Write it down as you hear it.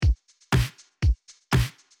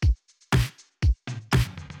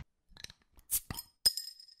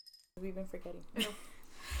We've been forgetting. No.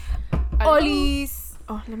 Olis.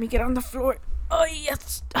 Oh, let me get on the floor. Oh,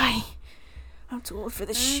 yes. I'm too old for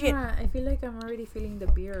this shit. I feel like I'm already feeling the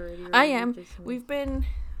beer already. I am. We've been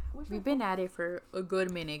at it for a good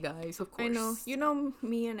minute, guys. Of course. I know. You know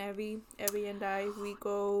me and Evie and I, we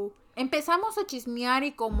go. Empezamos a chismear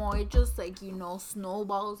y como it just like, you know,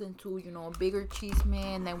 snowballs into, you know, a bigger chisme,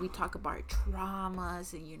 and then we talk about our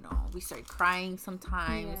traumas, and, you know, we start crying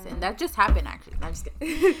sometimes, and that just happened actually. I'm just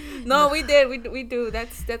kidding. No, we did. We do.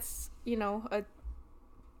 That's you know, a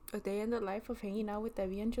day in the life of hanging out with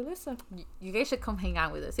Evie and Jalissa. You guys should come hang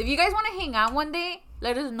out with us. If you guys want to hang out one day,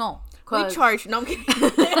 let us know. We charge. No, I'm kidding.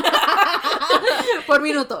 Por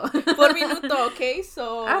minuto. Por minuto, okay?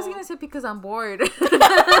 So I was gonna say because I'm bored.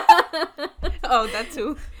 Oh, that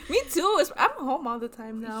too. Me too. I'm home all the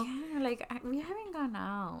time now. Yeah, like we haven't gone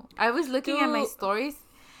out. I was looking at my stories,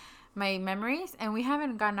 my memories, and we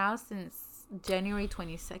haven't gone out since January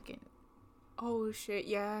 22nd. Oh shit!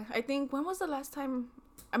 Yeah, I think when was the last time?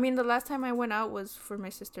 I mean, the last time I went out was for my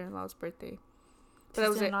sister-in-law's birthday. But that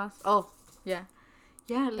was it. Oh, yeah.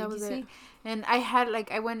 Yeah, that was it. And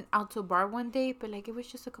I went out to a bar one day, but like it was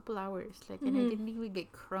just a couple hours, like, and I didn't even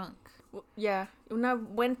get crunk. Yeah, una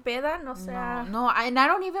buen peda, no sea. No, and I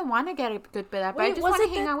don't even want to get a good peda, but I just want to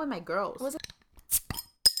hang out with my girls.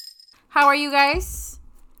 How are you guys?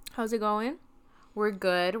 How's it going? We're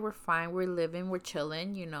good. We're fine. We're living. We're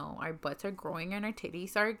chilling. You know, our butts are growing and our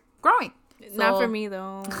titties are growing. So, not for me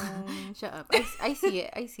though. Shut up. I see it.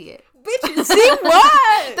 I see it. Bitch, you see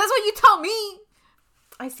what? That's what you tell me.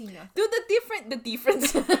 I see no. Dude, the difference. The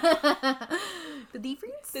difference?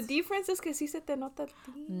 The difference is que si se te nota.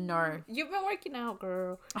 No. You've been working out,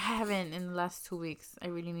 girl. I haven't in the last 2 weeks. I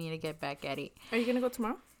really need to get back at it. Are you gonna go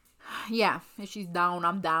tomorrow? Yeah. If she's down,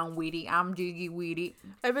 I'm down with it. I'm jiggy with it.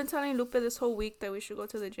 I've been telling Lupe this whole week that we should go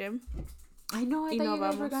to the gym. I know. I thought you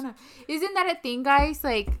guys were gonna. Isn't that a thing, guys?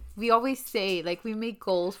 Like, we always say, like, we make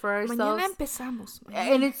goals for ourselves. Mañana empezamos.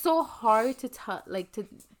 And it's so hard to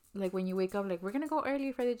like when you wake up, like, we're gonna go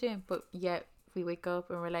early for the gym, but yet we wake up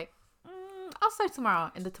and we're like, I'll start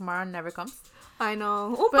tomorrow, and the tomorrow never comes. I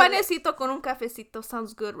know. Un panecito con un cafecito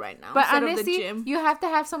sounds good right now. But honestly, you have to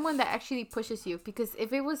have someone that actually pushes you, because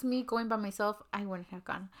if it was me going by myself, I wouldn't have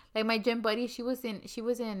gone. Like my gym buddy, she was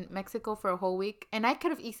in Mexico for a whole week, and I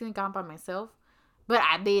could have easily gone by myself. But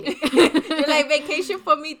I did it. You're like, vacation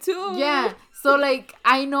for me too. Yeah. So like,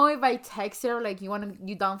 I know if I text her like,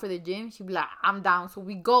 you down for the gym, she'd be like, I'm down. So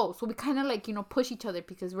we go. So we kind of like, you know, push each other,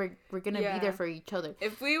 because we're gonna be there for each other.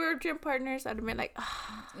 If we were gym partners, I'd have been like,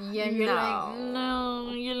 yeah. You're like,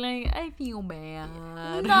 no. You're like, I feel bad.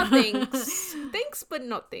 No thanks. Thanks, but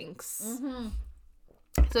no thanks. Mm-hmm.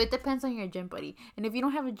 So it depends on your gym buddy. And if you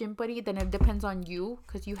don't have a gym buddy, then it depends on you,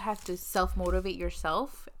 because you have to self-motivate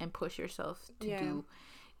yourself and push yourself to do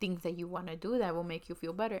things that you want to do that will make you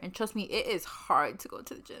feel better. And trust me, it is hard to go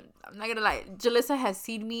to the gym. I'm not gonna lie. Jalissa has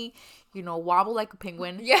seen me, you know, wobble like a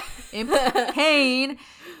penguin. Yeah. In pain.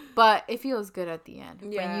 But it feels good at the end.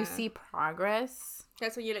 Yeah. When you see progress.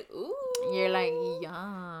 That's when you're like, ooh. You're like,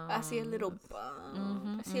 yeah. I see a little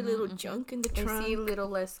bump. I see a little junk in the trunk. I see a little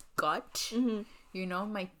less gut. Mm-hmm. You know,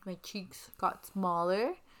 my cheeks got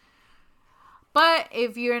smaller. But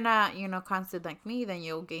if you're not, you know, constant like me, then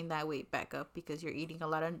you'll gain that weight back up, because you're eating a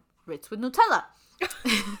lot of Ritz with Nutella.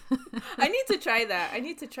 I need to try that.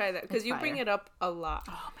 Because you bring it up a lot.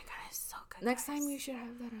 Oh my god, it's so good. Next time you should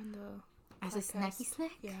have that on the as podcast. a snacky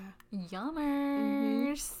snack. Yeah.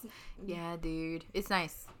 Yummers. Mm-hmm. Yeah, dude. It's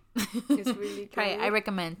nice. It's really good. Try it. I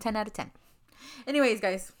recommend. 10 out of 10. Anyways,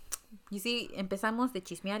 guys. You see, empezamos de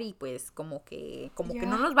chismear y pues como que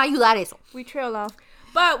no nos va a ayudar eso. We trail off.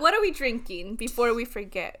 But what are we drinking before we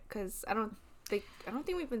forget? Because I don't think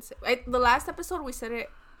we've been the last episode we said it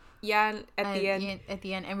at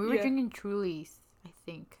the end. And we were drinking Trulies, I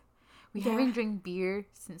think. We haven't drank beer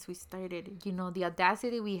since we started. You know, the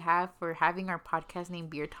audacity we have for having our podcast named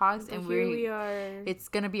Beer Talks, and we are. It's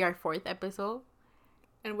gonna be our 4th episode,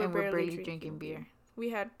 and we're barely drinking beer. We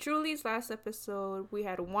had Truly's last episode. We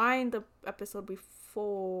had wine the episode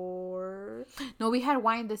before. No, we had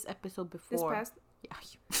wine this episode before. This past. Yeah.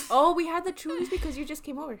 Oh, we had the Truly's because you just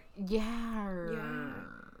came over. Yeah.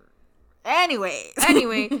 Anyway,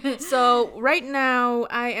 so right now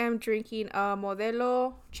I am drinking a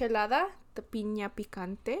Modelo Chelada, the Piña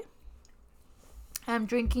Picante. I'm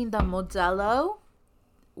drinking the Modelo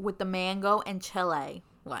with the mango and chile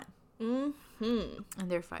one. Mm-hmm. And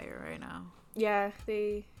they're fire right now. Yeah,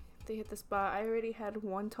 they hit the spot. I already had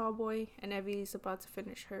one tall boy, and Evie's about to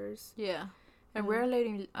finish hers. Yeah, and we're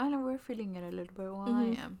feeling it a little bit. Well,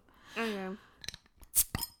 I am.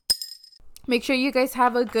 Make sure you guys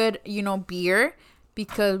have a good, you know, beer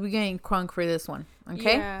because we're getting crunk for this one.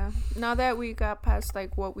 Okay. Yeah. Now that we got past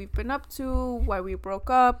like what we've been up to, why we broke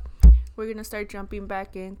up, we're gonna start jumping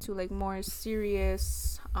back into like more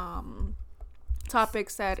serious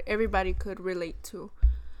topics that everybody could relate to.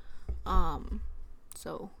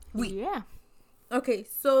 Yeah. Okay,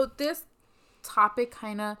 so this topic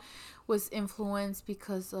kind of was influenced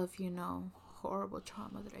because of, horrible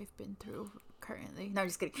trauma that I've been through currently. No, I'm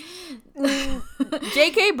just kidding.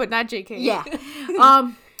 JK, but not JK. Yeah.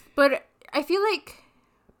 But I feel like,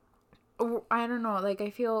 I don't know, like I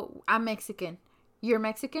feel I'm Mexican. You're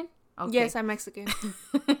Mexican? Okay. Yes, I'm Mexican.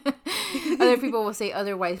 Other people will say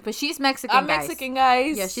otherwise, but she's Mexican, I'm Mexican,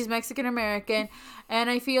 guys. Yeah, she's Mexican American. And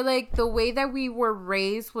I feel like the way that we were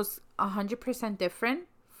raised was 100% different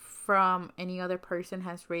from any other person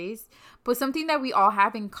has raised. But something that we all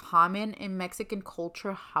have in common in Mexican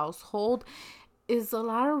culture household is a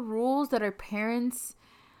lot of rules that our parents,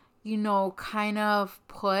 kind of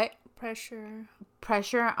put pressure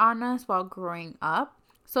on us while growing up.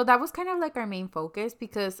 So that was kind of like our main focus,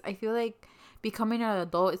 because I feel like becoming an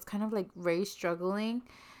adult is kind of like very struggling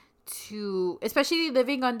to, especially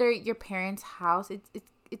living under your parents' house.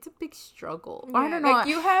 It's a big struggle. Yeah, I don't know. Like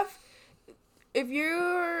if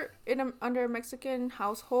you're under a Mexican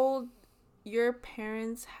household, your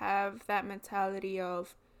parents have that mentality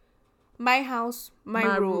of my house,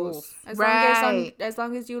 my rules. As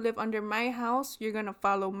long as you live under my house, you're gonna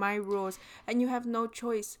follow my rules, and you have no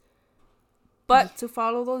choice but to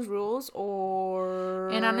follow those rules, or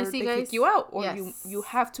and honestly, they guys, kick you out, or you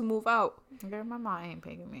have to move out. Girl, my mom ain't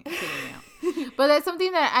kicking me out. But that's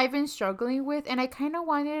something that I've been struggling with, and I kind of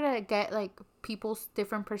wanted to get like people's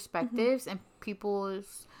different perspectives and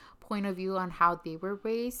people's point of view on how they were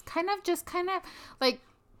raised, kind of like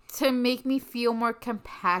to make me feel more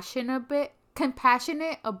compassionate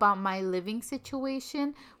about my living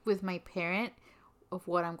situation with my parent, of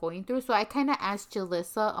what I'm going through. So I kind of asked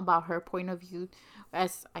Jalissa about her point of view,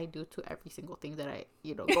 as I do to every single thing that I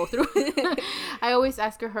go through. I always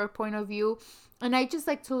ask her point of view, and I just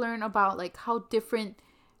like to learn about like how different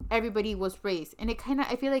everybody was raised. And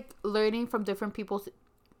I feel like learning from different people's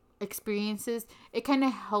experiences, it kind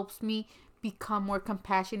of helps me become more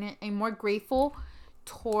compassionate and more grateful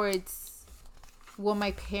towards what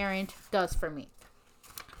my parent does for me.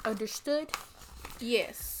 Understood?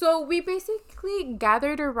 Yes. So we basically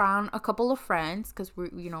gathered around a couple of friends, because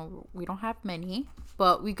we don't have many,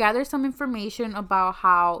 but we gathered some information about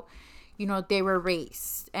how they were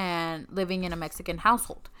raised and living in a Mexican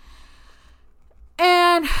household.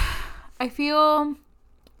 And I feel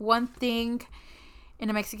one thing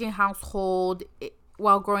in a Mexican household,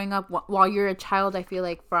 while growing up, while you're a child, I feel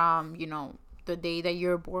like from the day that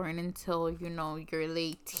you're born until your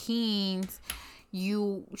late teens,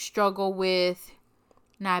 you struggle with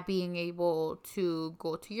not being able to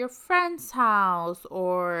go to your friend's house,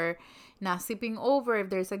 or not sleeping over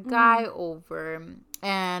if there's a guy over.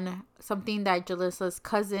 And something that Jalissa's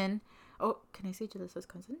cousin... Oh, can I say Jalissa's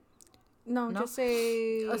cousin? No, just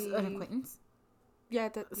say... An acquaintance? Yeah,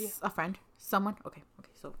 a friend. Someone? Okay,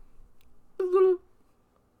 so...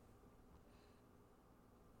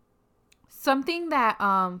 Something that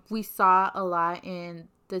we saw a lot in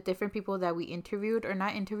the different people that we interviewed, or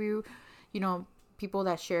not interviewed, people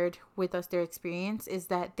that shared with us their experience, is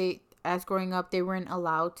that they, as growing up, they weren't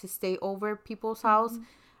allowed to stay over people's house.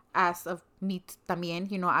 As of me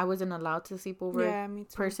también, I wasn't allowed to sleep over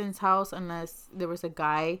person's house unless there was a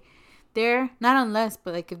guy there. Not unless,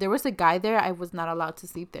 but like if there was a guy there, I was not allowed to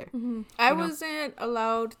sleep there. I wasn't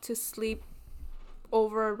allowed to sleep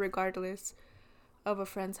over regardless of a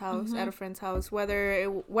friend's house, at a friend's house,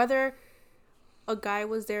 whether a guy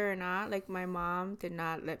was there or not. Like, my mom did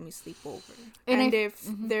not let me sleep over. And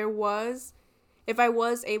if I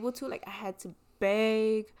was able to, like, I had to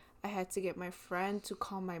beg. I had to get my friend to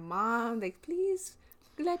call my mom, like, please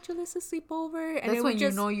let Jalissa sleep over. And that's when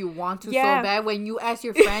you want to so bad, when you ask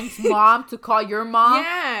your friend's mom to call your mom.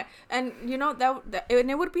 Yeah. And that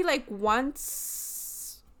and it would be like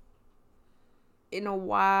once in a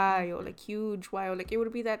while, like huge while. Like, it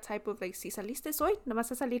would be that type of like, si saliste hoy, no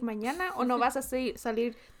vas a salir mañana, o no vas a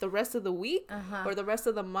salir the rest of the week, or the rest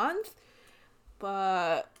of the month.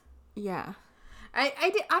 But yeah,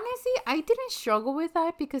 I didn't struggle with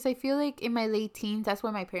that, because I feel like in my late teens, that's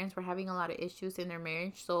when my parents were having a lot of issues in their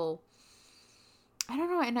marriage. So I don't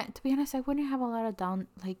know. And to be honest, I wouldn't have a lot of down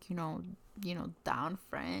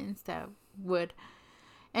friends that would.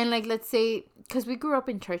 And, like, let's say, because we grew up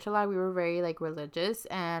in church a lot, we were very, like, religious.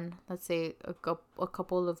 And let's say a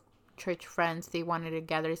couple of church friends, they wanted to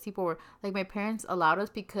gather to sleep over. Like, my parents allowed us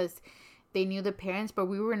because they knew the parents, but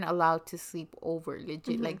we weren't allowed to sleep over,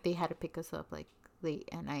 legit. Like, they had to pick us up, like, late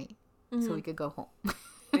at night so we could go home.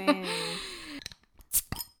 Dang.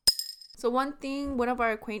 So one thing one of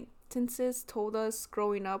our acquaintances told us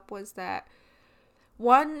growing up was that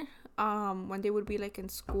when they would be like in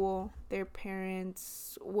school, their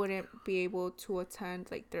parents wouldn't be able to attend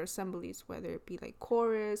like their assemblies, whether it be like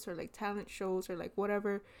chorus or like talent shows or like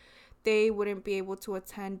whatever. They wouldn't be able to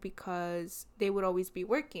attend because they would always be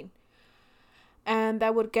working. And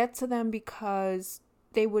that would get to them because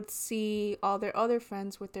they would see all their other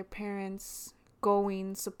friends with their parents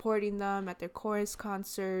going, supporting them at their chorus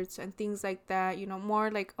concerts and things like that. You know, more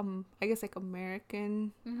like I guess like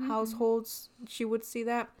American households, she would see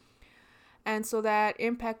that. And so that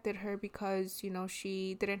impacted her because, you know,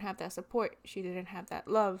 she didn't have that support. She didn't have that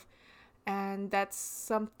love. And that's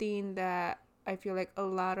something that I feel like a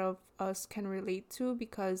lot of us can relate to,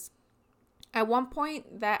 because at one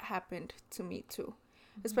point that happened to me too.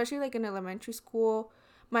 Especially like in elementary school.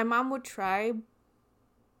 My mom would try,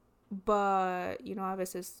 but, you know, a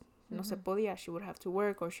veces no se podía. She would have to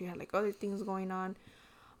work, or she had like other things going on.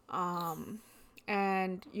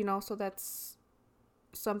 And, you know, so that's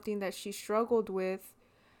something that she struggled with.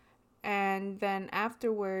 And then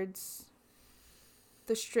afterwards,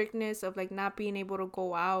 the strictness of like not being able to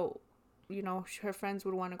go out, you know, her friends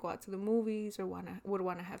would want to go out to the movies or would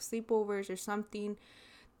want to have sleepovers or something.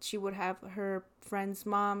 She would have her friends'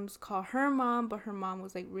 moms call her mom, but her mom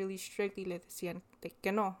was like really strict. Y le decían like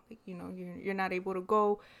que no, like, you know, you're not able to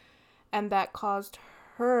go. And that caused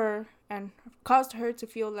her to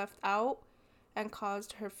feel left out, and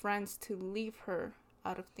caused her friends to leave her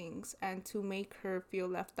out of things, and to make her feel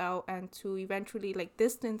left out, and to eventually like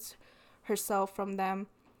distance herself from them.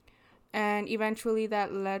 And eventually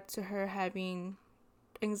that led to her having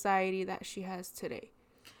anxiety that she has today.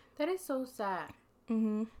 That is so sad.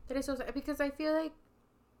 That is so sad, because I feel like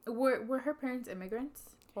were her parents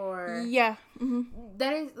immigrants, or yeah.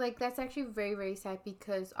 That is like, that's actually very, very sad,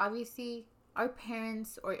 because obviously our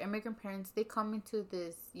parents or immigrant parents, they come into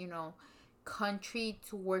this, you know, country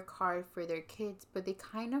to work hard for their kids, but they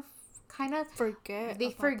kind of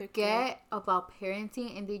forget about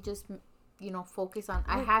parenting, and they just, you know, focus on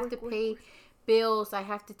I have to pay bills, I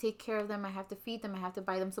have to take care of them, I have to feed them, I have to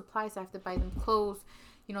buy them supplies, I have to buy them clothes,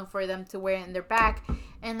 you know, for them to wear in their back.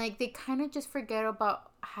 And like they kind of just forget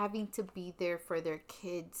about having to be there for their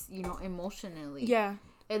kids, you know, emotionally. Yeah.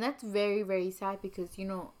 And that's very, very sad, because, you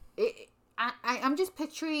know, I'm just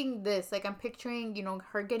picturing this, like I'm picturing, you know,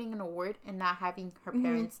 her getting an award and not having her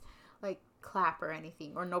parents like clap or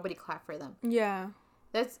anything, or nobody clap for them. Yeah.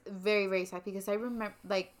 That's very, very sad, because I remember,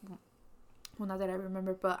 like, well, not that I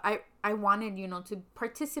remember, but I wanted, you know, to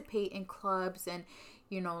participate in clubs and,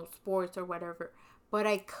 you know, sports or whatever, but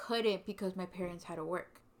I couldn't because my parents had to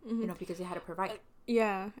work, you know, because they had to provide.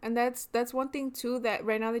 Yeah, and that's one thing too, that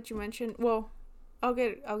right now that you mentioned, well, I'll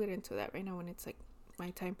get into that right now when it's like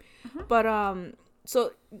my time. But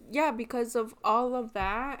so yeah, because of all of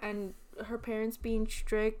that and her parents being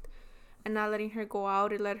strict and not letting her go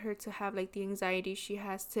out, it led her to have like the anxiety she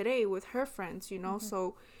has today with her friends, you know.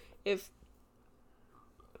 So if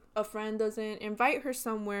a friend doesn't invite her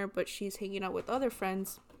somewhere but she's hanging out with other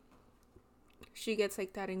friends, she gets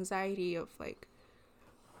like that anxiety of like,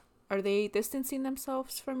 are they distancing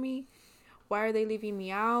themselves from me? Why are they leaving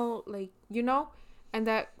me out? Like, you know, and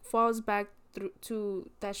that falls back through to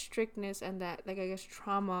that strictness and that, like, I guess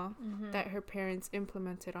trauma that her parents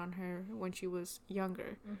implemented on her when she was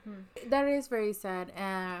younger. That is very sad.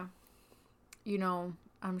 You know,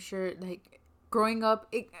 I'm sure like growing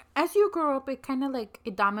up, as you grow up, it kind of like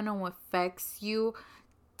a domino affects you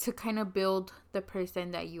to kind of build the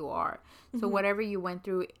person that you are. So whatever you went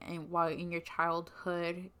through and while in your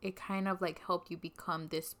childhood, it kind of like helped you become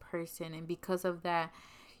this person. And because of that,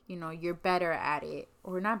 you know, you're better at it,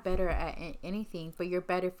 or not better at anything, but you're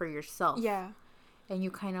better for yourself. Yeah. And you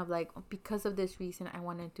kind of like, because of this reason, I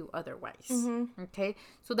want to do otherwise. Okay.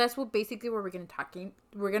 So that's what basically what we're going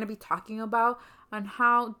to be talking about, on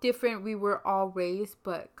how different we were all raised,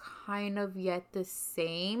 but kind of yet the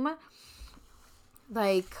same.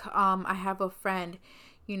 Like, I have a friend,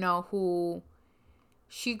 you know, who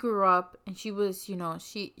she grew up and she was, you know,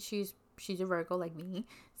 she's a Virgo like me.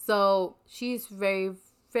 So she's very,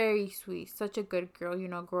 very sweet. Such a good girl, you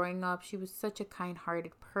know, growing up. She was such a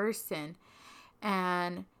kind-hearted person.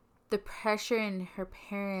 And the pressure in her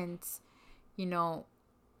parents, you know,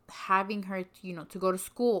 having her, you know, to go to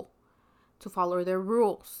school, to follow their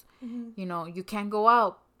rules. You know, you can't go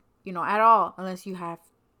out, you know, at all unless you have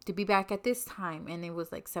to be back at this time. And it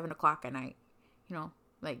was like 7:00 at night, you know,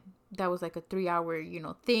 like that was like a 3-hour, you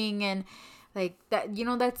know, thing. And like that, you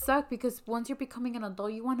know, that sucked, because once you're becoming an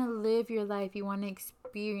adult, you want to live your life, you want to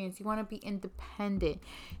experience. You want to be independent.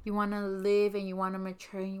 You want to live and you want to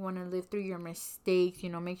mature and you want to live through your mistakes.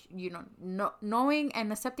 Knowing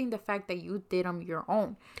and accepting the fact that you did on your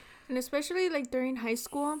own. And especially like during high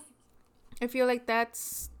school, I feel like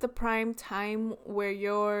that's the prime time where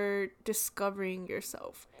you're discovering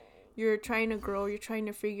yourself. You're trying to grow. You're trying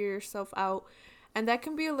to figure yourself out. And that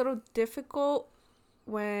can be a little difficult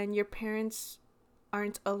when your parents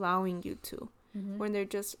aren't allowing you to. Mm-hmm. When they're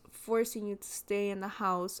just forcing you to stay in the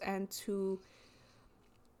house and to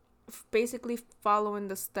basically follow in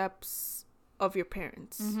the steps of your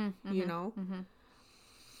parents, you know? Mm-hmm.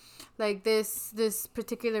 Like this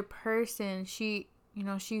particular person, she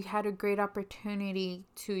had a great opportunity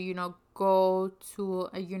to, go to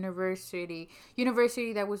a university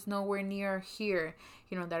that was nowhere near here,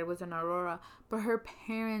 that it was in Aurora. But her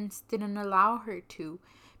parents didn't allow her to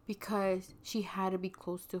because she had to be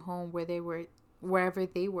close to home wherever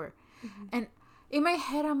they were. Mm-hmm. And in my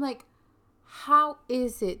head, I'm like, how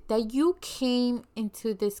is it that you came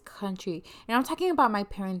into this country? And I'm talking about my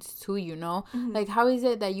parents too, Mm-hmm. Like, how is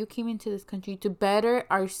it that you came into this country to better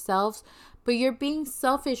ourselves, but you're being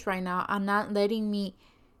selfish right now and not letting me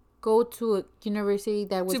go to a university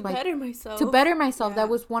that was better myself. Yeah. That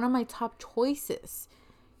was one of my top choices.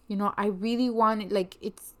 I really wanted,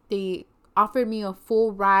 they offered me a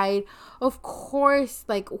full ride. Of course,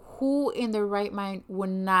 who in their right mind would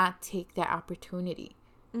not take that opportunity?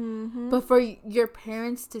 Mm-hmm. But for your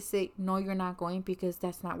parents to say, no, you're not going because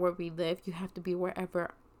that's not where we live. You have to be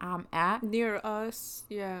wherever I'm at. Near us.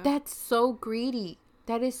 Yeah. That's so greedy.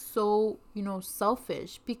 That is so,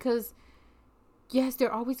 selfish. Because, yes,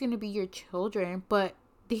 they're always going to be your children, but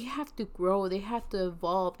they have to grow. They have to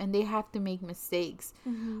evolve. And they have to make mistakes.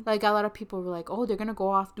 Mm-hmm. Like, a lot of people were like, oh, they're going to go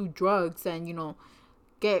off, do drugs and,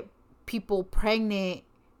 get people pregnant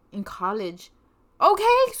in college. Okay,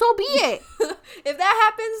 so be it. If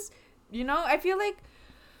that happens, I feel like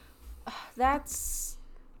that's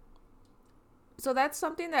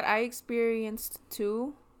something that I experienced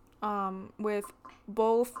too, with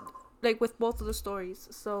both of the stories.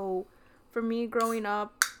 So for me growing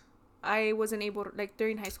up, I wasn't able to,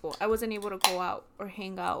 during high school, I wasn't able to go out or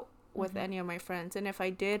hang out with any of my friends. And if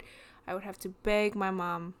I did, I would have to beg my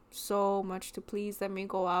mom so much to please let me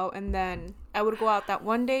go out. And then I would go out that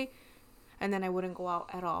one day, and then I wouldn't go out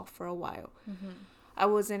at all for a while. Mm-hmm. I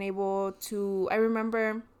wasn't able to... I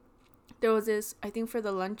remember there was this, I think for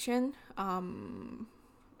the luncheon,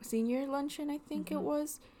 senior luncheon, I think it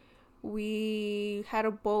was. We had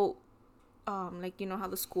a boat, how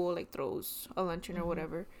the school, throws a luncheon or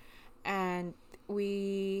whatever. And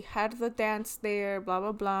we had the dance there, blah,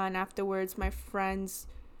 blah, blah. And afterwards, my friends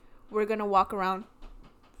were going to walk around.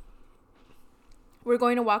 We're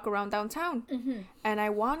going to walk around downtown. Mm-hmm. And I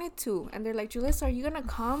wanted to. And they're like, Julissa, are you going to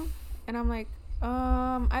come? And I'm like,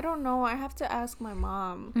 I don't know. I have to ask my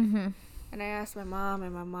mom. Mm-hmm. And I asked my mom,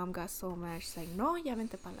 and my mom got so mad. She's like, no, ya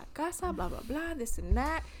vente pa la casa, blah, blah, blah, this and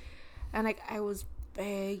that. And, I was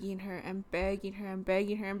begging her and begging her and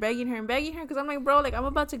begging her and begging her and begging her. Because I'm like, bro, I'm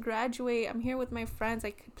about to graduate. I'm here with my friends.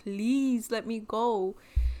 Please let me go.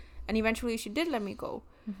 And eventually she did let me go.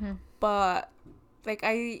 Mm-hmm. But,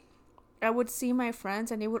 I would see my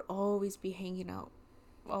friends and they would always be hanging out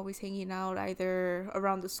either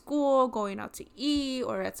around the school, going out to eat,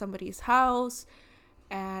 or at somebody's house.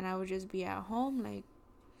 And I would just be at home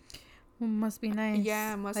must be nice.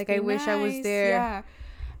 Yeah, must be nice. I wish I was there. Yeah.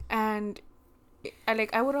 And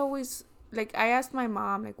I would always, I asked my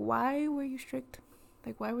mom, why were you strict?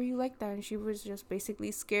 Why were you like that? And she was just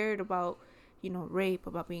basically scared about, rape,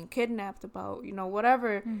 about being kidnapped, about,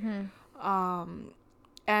 whatever. Mm-hmm.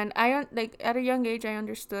 And I, at a young age, I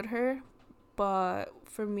understood her. But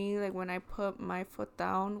for me, when I put my foot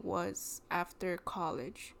down was after high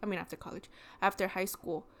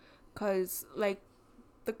school. Because,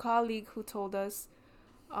 the colleague who told us,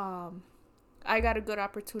 I got a good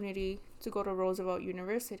opportunity to go to Roosevelt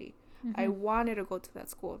University. Mm-hmm. I wanted to go to that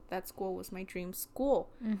school. That school was my dream school.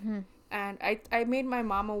 Mm-hmm. And I made my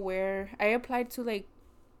mom aware. I applied to,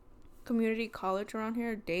 community college around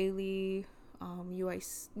here, Daly,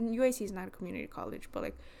 UIC is not a community college,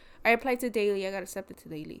 but I applied to Daly. I got accepted to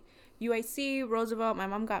Daly. UIC, Roosevelt. My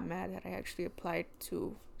mom got mad that I actually applied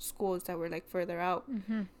to schools that were further out,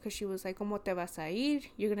 because she was like, ¿Cómo te vas a ir?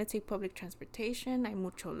 You're gonna take public transportation. Hay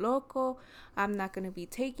mucho loco. I'm not gonna be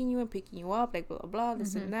taking you and picking you up. Blah blah blah.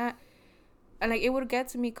 This and that. And it would get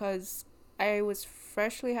to me because I was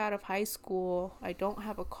freshly out of high school. I don't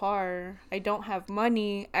have a car. I don't have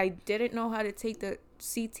money. I didn't know how to take the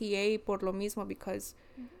CTA por lo mismo, because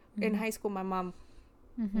in high school my mom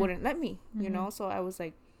wouldn't let me, so I was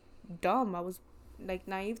dumb. I was like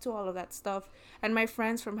naive to all of that stuff. And my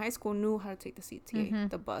friends from high school knew how to take the CTA,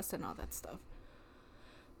 the bus, and all that stuff.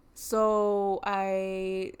 So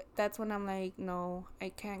that's when I'm like, no, I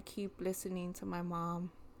can't keep listening to my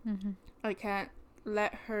mom. I can't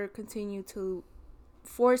let her continue to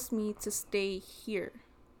force me to stay here,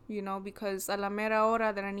 you know, because a la mera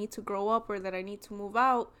hora that I need to grow up or that I need to move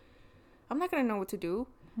out, I'm not gonna know what to do.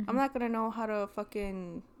 I'm not gonna know how to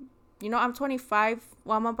fucking, you know, I'm 25.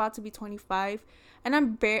 Well, I'm about to be 25, and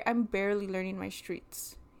I'm barely learning my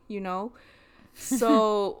streets, you know.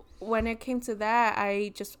 So when it came to that,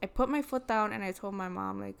 I put my foot down and I told my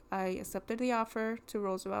mom, like, I accepted the offer to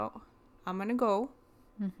Roosevelt. I'm gonna go,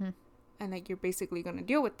 and like, you're basically gonna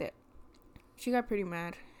deal with it. She got pretty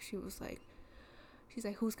mad. She's like,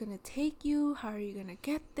 who's gonna take you? How are you gonna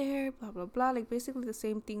get there? Blah blah blah. Like, basically the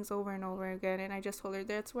same things over and over again. And I just told her,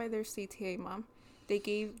 that's why there's CTA, Mom. They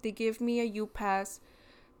give me a U-Pass.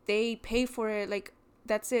 They pay for it. Like,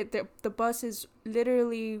 that's it. The bus is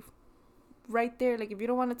literally right there. Like, if you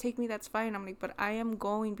don't want to take me, that's fine. I'm like, but I am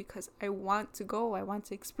going because I want to go. I want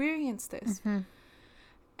to experience this.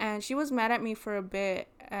 And she was mad at me for a bit,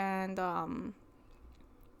 and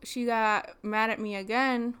she got mad at me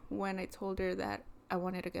again when I told her that I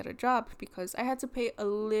wanted to get a job, because I had to pay a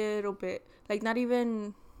little bit, like not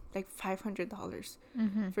even like $500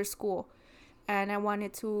 for school. And I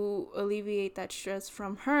wanted to alleviate that stress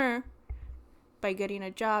from her by getting a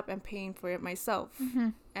job and paying for it myself.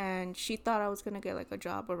 And she thought I was going to get like a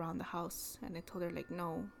job around the house. And I told her, like,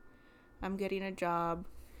 no, I'm getting a job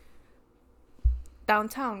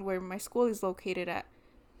downtown where my school is located at.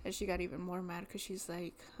 And she got even more mad because she's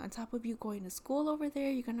like, on top of you going to school over there,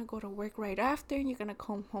 you're going to go to work right after, and you're going to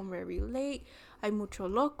come home very late. Hay mucho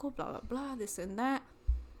loco, blah, blah, blah, this and that.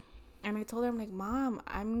 And I told her, I'm like, Mom,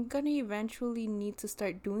 I'm going to eventually need to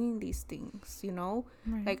start doing these things, you know?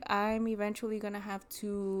 Right. Like, I'm eventually going to have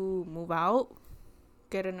to move out,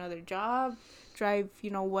 get another job, drive, you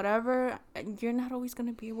know, whatever. And you're not always going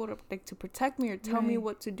to be able to, like, to protect me or tell me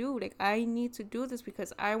what to do. Like, I need to do this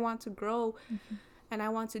because I want to grow. And I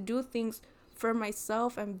want to do things for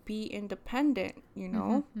myself and be independent, you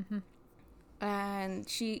know? And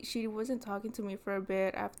she wasn't talking to me for a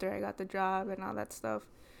bit after I got the job and all that stuff.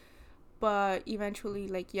 But eventually,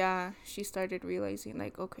 like, yeah, she started realizing,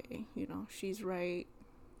 like, okay, you know, she's right.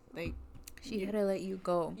 Like, she had to let you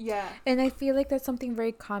go. Yeah. And I feel like that's something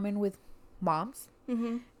very common with moms.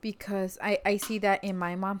 Because I see that in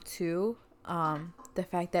my mom, too. The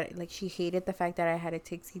fact that, like, she hated the fact that I had to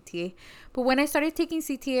take CTA. But when I started taking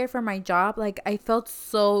CTA for my job, like, I felt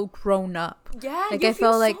so grown up. Yeah, like, you I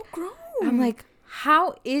feel felt like so grown. I'm like,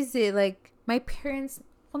 how is it? Like, my parents,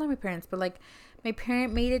 well, not my parents, but like my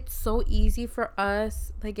parent made it so easy for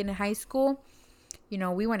us. Like, in high school, you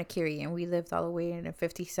know, we went to Curie and we lived all the way in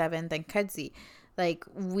 57th and Kedzie. Like,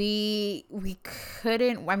 we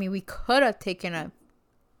couldn't, I mean, we could have taken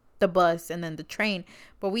the bus and then the train,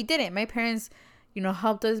 but we didn't. My parents, you know,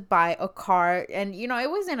 helped us buy a car, and, you know, it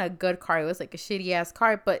wasn't a good car. It was like a shitty ass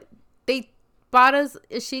car, but they bought us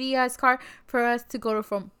a shitty ass car for us to go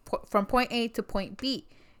from point A to point B.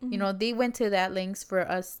 You know, they went to that lengths for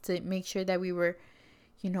us to make sure that we were,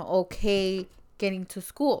 you know, okay getting to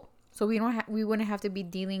school. So we wouldn't have to be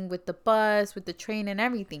dealing with the bus, with the train and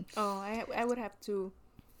everything. Oh, I would have to,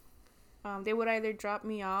 they would either drop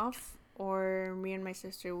me off or me and my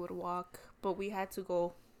sister would walk, but we had to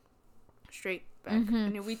go straight back.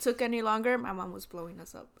 And if we took any longer, my mom was blowing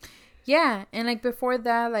us up. Yeah, and like before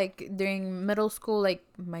that, like during middle school, like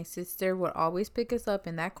my sister would always pick us up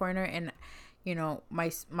in that corner, and, you know,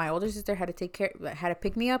 my older sister had to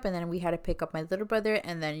pick me up, and then we had to pick up my little brother,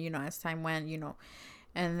 and then, you know, as time went, you know,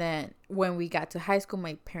 and then when we got to high school,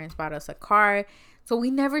 my parents bought us a car, so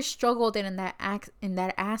we never struggled in that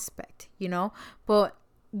aspect, you know. But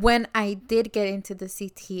when I did get into the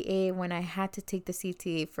CTA, when I had to take the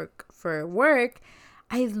CTA for work,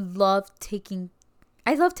 I loved taking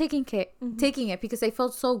it because I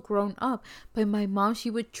felt so grown up. But my mom, she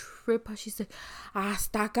would trip out. She's like,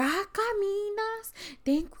 hasta acá caminas,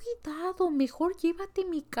 ten cuidado, mejor llévate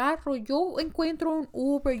mi carro, yo encuentro un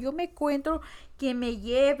Uber, yo me encuentro que me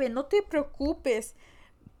lleve, no te preocupes.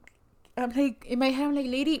 I'm like, in my head, I'm like,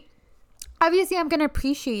 lady, obviously I'm gonna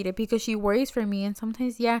appreciate it because she worries for me, and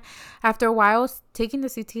sometimes, yeah, after a while taking the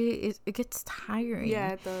CTA, it gets tiring.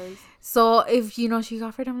 Yeah, it does. So if, you know, she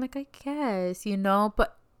offered, I'm like, I guess, you know.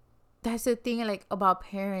 But that's the thing, like, about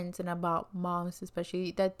parents and about moms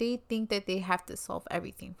especially, that they think that they have to solve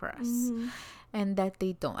everything for us, and that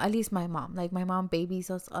they don't. At least my mom babies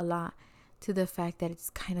us a lot, to the fact that it's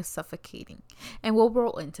kind of suffocating, and we'll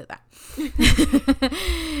roll into that.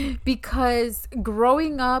 Because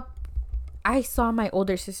growing up, I saw my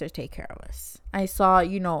older sister take care of us. I saw,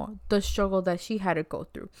 you know, the struggle that she had to go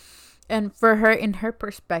through. And for her, in her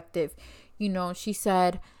perspective, you know, she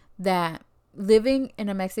said that living in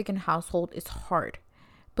a Mexican household is hard,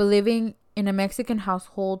 but living in a Mexican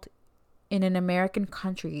household in an American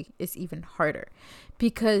country is even harder,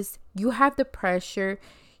 because you have the pressure,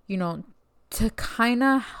 you know, to kind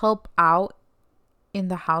of help out in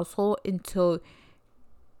the household until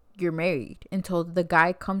you're married, until the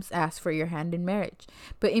guy comes ask for your hand in marriage.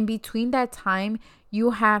 But in between that time,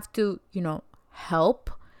 you have to, you know, help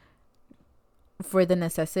for the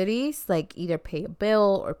necessities, like either pay a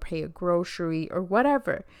bill or pay a grocery or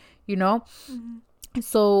whatever, you know.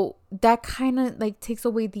 So that kind of like takes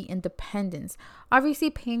away the independence. Obviously,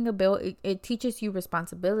 paying a bill, it teaches you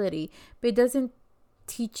responsibility, but it doesn't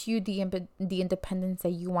teach you the independence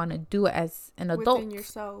that you want to do as an adult within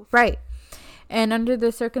yourself, right? And under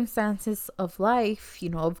the circumstances of life, you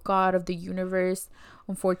know, of God, of the universe,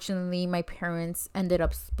 unfortunately, my parents ended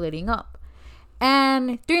up splitting up.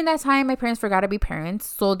 And during that time, my parents forgot to be parents.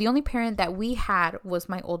 So the only parent that we had was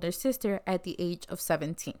my older sister at the age of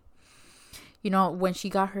 17. You know, when she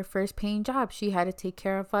got her first paying job, she had to take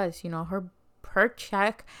care of us. You know, her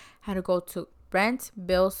check had to go to rent,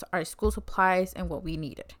 bills, our school supplies, and what we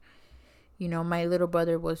needed. You know, my little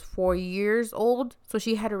brother was 4 years old, so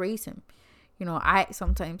she had to raise him. You know,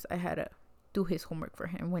 sometimes I had to do his homework for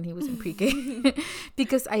him when he was in pre-K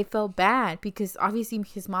because I felt bad, because obviously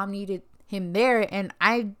his mom needed him there, and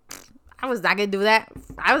I was not gonna do that.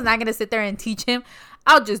 I was not gonna sit there and teach him.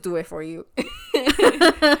 I'll just do it for you.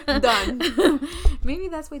 Done. Maybe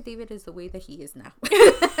that's why David is the way that he is now.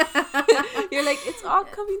 You're like, it's all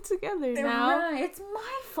coming together now. Right. It's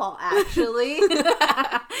my fault, actually.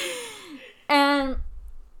 And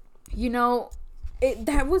you know,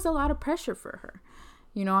 that was a lot of pressure for her.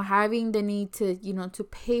 You know, having the need to, you know, to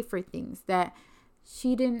pay for things that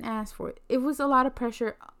she didn't ask for. It was a lot of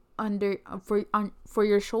pressure for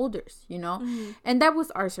your shoulders, you know. And that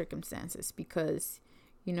was our circumstances, because,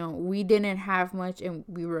 you know, we didn't have much and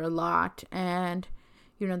we were a lot, and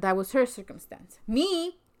you know, that was her circumstance.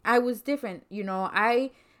 Me, I was different. You know,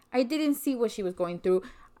 I didn't see what she was going through.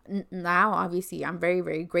 Now obviously I'm very,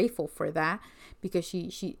 very grateful for that, because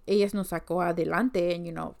ella nos sacó adelante, and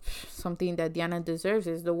you know, something that Diana deserves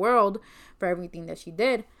is the world for everything that she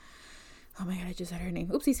did. Oh my god, I just said her name.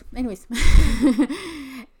 Oopsies. Anyways.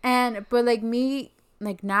 But like me,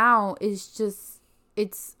 like now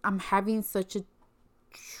I'm having such a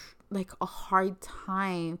hard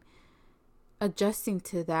time adjusting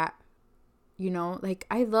to that. You know, like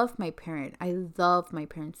I love my parents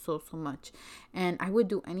so much, and I would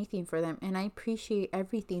do anything for them, and I appreciate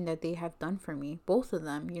everything that they have done for me, both of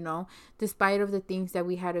them. You know, despite of the things that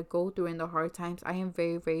we had to go through in the hard times, I am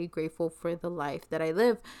very, very grateful for the life that I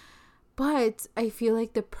live. But I feel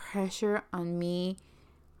like the pressure on me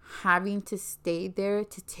having to stay there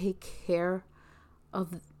to take care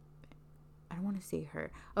of, I don't want to say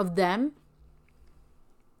her, of them,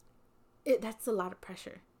 that's a lot of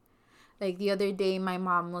pressure. Like the other day, my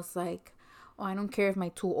mom was like, oh, I don't care if my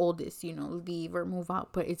two oldest, you know, leave or move out,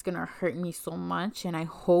 but it's going to hurt me so much. And I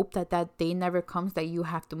hope that day never comes that you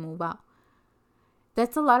have to move out.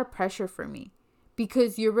 That's a lot of pressure for me,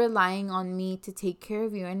 because you're relying on me to take care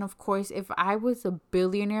of you. And of course, if I was a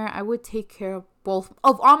billionaire, I would take care of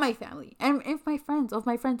all my family and my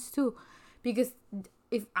friends too. Because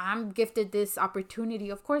if I'm gifted this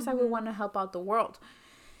opportunity, of course I would want to help out the world.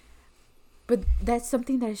 But that's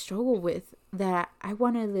something that I struggle with, that I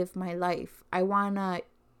want to live my life. I want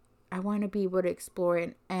to be able to explore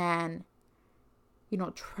it and, you know,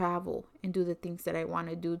 travel and do the things that I want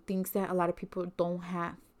to do, things that a lot of people don't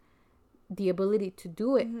have the ability to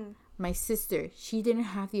do it. My sister, she didn't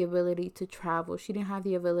have the ability to travel. She didn't have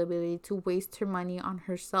the ability to waste her money on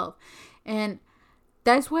herself. And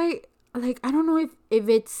that's why, like, I don't know if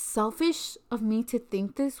it's selfish of me to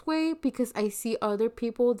think this way, because I see other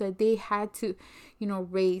people that they had to, you know,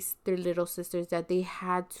 raise their little sisters, that they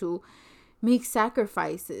had to make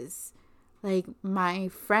sacrifices. Like my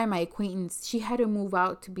friend, my acquaintance, she had to move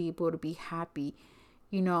out to be able to be happy.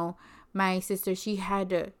 You know, my sister, she had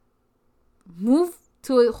to move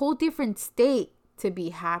to a whole different state to be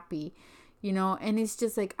happy, you know. And it's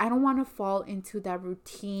just like, I don't want to fall into that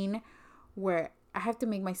routine where I have to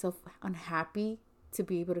make myself unhappy to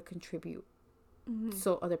be able to contribute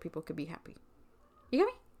so other people could be happy. You get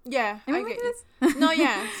me? Yeah, I get you. No,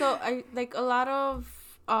 yeah. So I like a lot of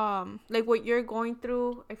like what you're going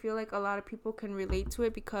through. I feel like a lot of people can relate to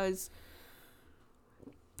it, because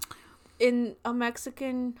in a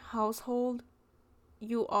Mexican household,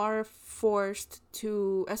 you are forced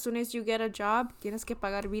to, as soon as you get a job, tienes que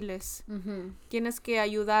pagar biles. Tienes que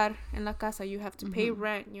ayudar en la casa. You have to pay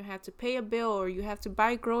rent. You have to pay a bill, or you have to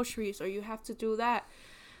buy groceries, or you have to do that.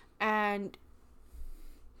 And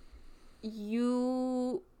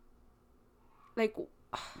you, like,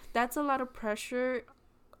 that's a lot of pressure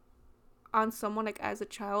on someone, like, as a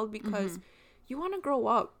child, because you want to grow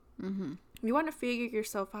up. You want to figure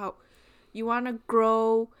yourself out. You want to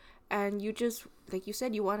grow, and you just, like you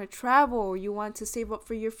said, you want to travel. You want to save up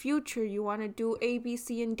for your future. You want to do A, B,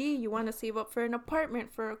 C, and D. You want to save up for an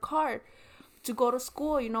apartment, for a car, to go to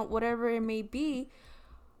school, you know, whatever it may be.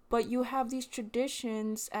 But you have these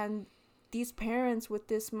traditions and these parents with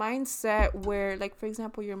this mindset where, like, for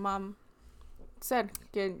example, your mom said,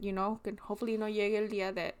 que, you know, que hopefully no llegue el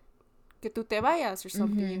día that que tú te vayas or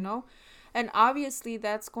something, you know? And obviously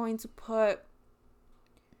that's going to put,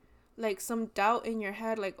 like, some doubt in your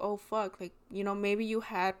head, like, oh, fuck, like, you know, maybe you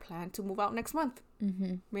had planned to move out next month.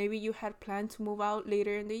 Maybe you had planned to move out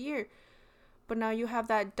later in the year. But now you have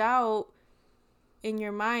that doubt in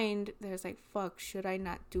your mind. There's like, fuck, should I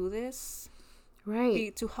not do this?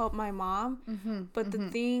 Right. To help my mom? But the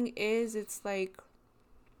thing is, it's like,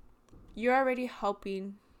 you're already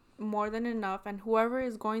helping more than enough. And whoever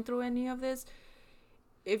is going through any of this,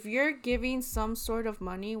 if you're giving some sort of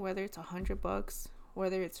money, whether it's $100,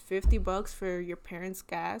 whether it's $50 for your parents'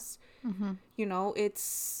 gas, you know,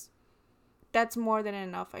 that's more than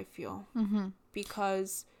enough, I feel.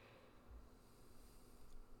 Because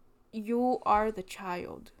you are the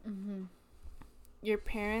child. Your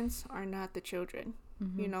parents are not the children.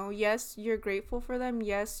 You know, yes, you're grateful for them.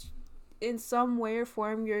 Yes, in some way or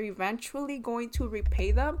form, you're eventually going to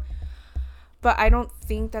repay them. But I don't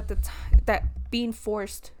think that that being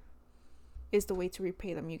forced is the way to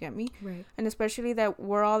repay them. You get me? Right. And especially that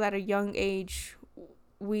we're all at a young age,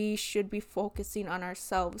 we should be focusing on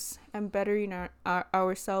ourselves and bettering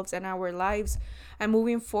ourselves and our lives and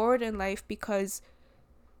moving forward in life. Because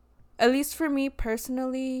at least for me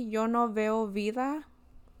personally, yo no veo vida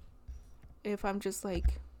if I'm just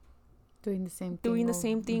like doing the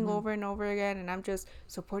same thing over and over again, and I'm just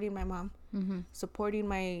supporting my mom, supporting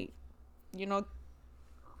my, you know,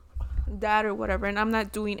 dad or whatever, and I'm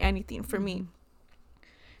not doing anything for me.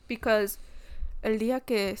 Because el día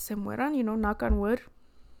que se mueran, you know, knock on wood,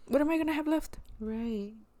 what am I gonna have left?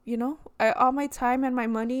 Right. You know, all my time and my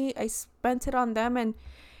money, I spent it on them. And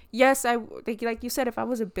yes, I like you said, if I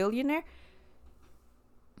was a billionaire,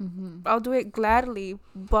 I'll do it gladly.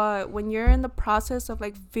 But when you're in the process of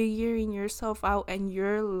like figuring yourself out and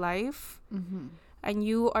your life, and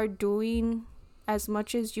you are doing as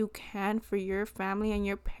much as you can for your family and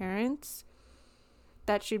your parents,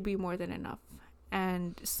 that should be more than enough.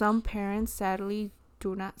 And some parents sadly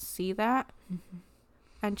do not see that,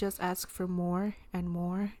 and just ask for more and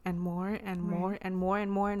more and more and more and more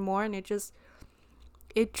and more and more. And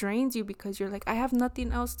it drains you, because you're like, I have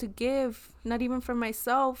nothing else to give, not even for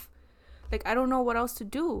myself. Like, I don't know what else to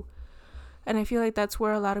do. And I feel like that's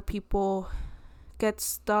where a lot of people get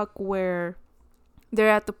stuck, where they're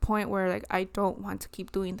at the point where, like, I don't want to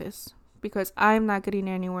keep doing this because I'm not getting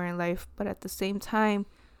anywhere in life. But at the same time,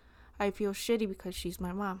 I feel shitty because she's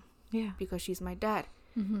my mom. Yeah. Because she's my dad.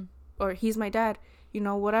 Or he's my dad, you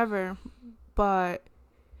know, whatever. But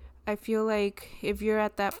I feel like if you're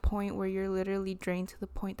at that point where you're literally drained to the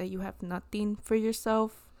point that you have nothing for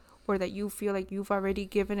yourself, or that you feel like you've already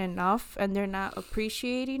given enough and they're not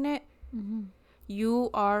appreciating it, you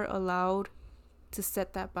are allowed to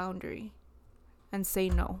set that boundary and say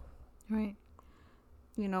no. Right.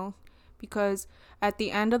 You know, because at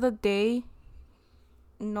the end of the day,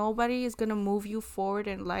 nobody is going to move you forward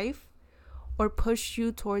in life or push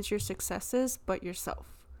you towards your successes but yourself.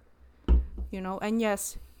 You know, and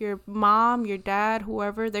yes, your mom, your dad,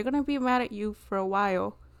 whoever, they're going to be mad at you for a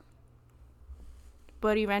while.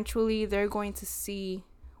 But eventually they're going to see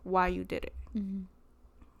why you did it.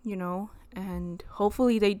 You know, and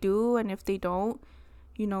hopefully they do. And if they don't,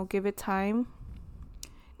 you know, give it time.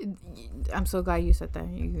 I'm so glad you said that.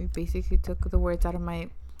 You basically took the words out of my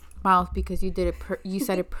mouth, because you did it. You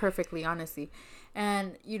said it perfectly, honestly.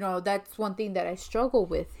 And, you know, that's one thing that I struggle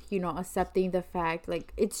with, you know, accepting the fact,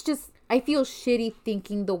 like, it's just, I feel shitty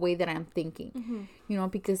thinking the way that I'm thinking, you know,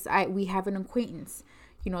 because we have an acquaintance,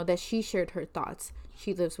 you know, that she shared her thoughts.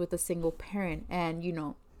 She lives with a single parent, and, you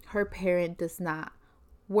know, her parent does not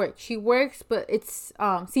work. She works, but it's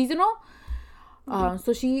seasonal.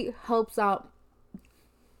 So she helps out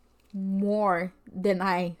more than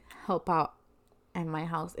I help out at my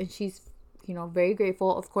house. And she's, you know, very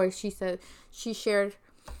grateful. Of course, she said she shared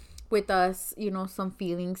with us, you know, some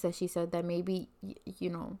feelings that she said that maybe, you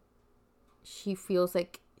know, she feels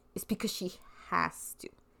like it's because she has to.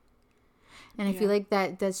 And I feel like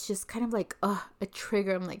that's just kind of like a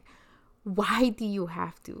trigger. I'm like, why do you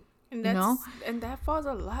have to? And that's, and that falls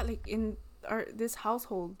a lot like in this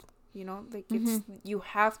household, like it's you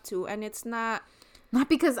have to, and it's not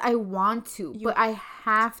because I want to, but I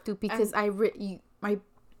have to because my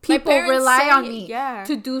people rely on me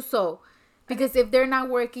to do so. Because if they're not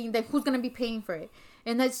working, then who's gonna be paying for it?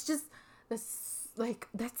 And that's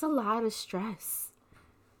a lot of stress.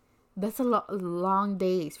 That's a lot long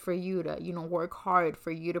days for you to work hard,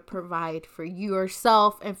 for you to provide for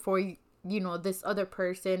yourself and for this other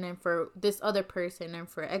person and for this other person and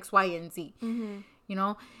for X, Y, and Z. And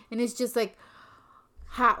it's just like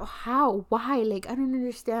how why, like, I don't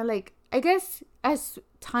understand. Like, I guess as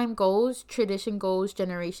time goes, tradition goes,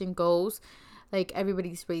 generation goes, like,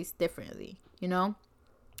 everybody's raised differently.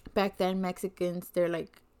 Back then, Mexicans, they're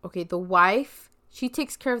like, okay, the wife, she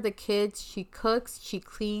takes care of the kids, she cooks, she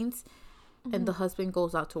cleans, and the husband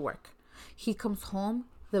goes out to work. He comes home,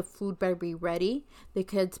 the food better be ready, the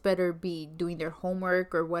kids better be doing their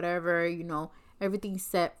homework or whatever, everything's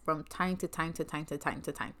set from time to time to time to time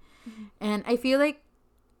to time. And I feel like,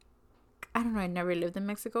 I don't know, I never lived in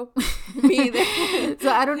Mexico. Me either.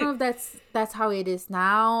 So I don't know if that's how it is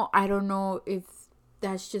now. I don't know if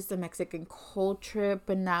that's just a Mexican culture,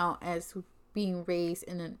 but now as being raised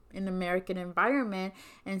in an American environment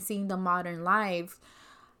and seeing the modern life,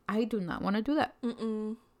 I do not want to do that.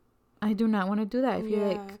 I do not want to do that. I feel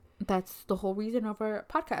like that's the whole reason of our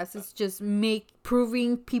podcast. It's just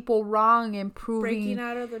proving people wrong and breaking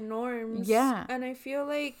out of the norms. Yeah. And I feel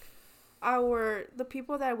like the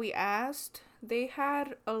people that we asked, they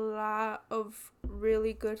had a lot of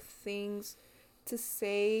really good things to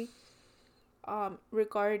say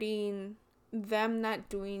regarding them not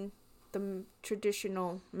doing the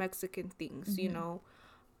traditional Mexican things,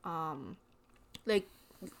 like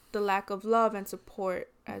the lack of love and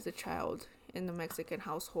support as a child in the Mexican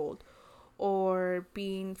household, or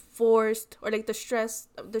being forced, or like the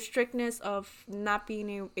strictness of not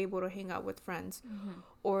being able to hang out with friends,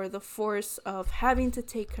 or the force of having to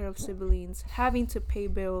take care of siblings, having to pay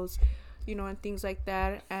bills, and things like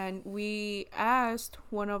that. And we asked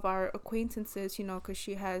one of our acquaintances, because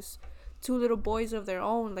she has 2 little boys of their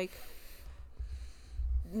own, like,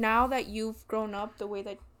 now that you've grown up the way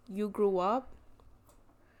that you grew up,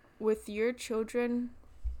 with your children,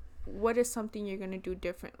 what is something you're going to do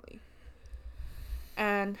differently?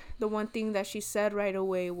 And the one thing that she said right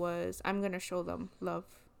away was, I'm going to show them love.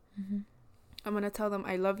 I'm going to tell them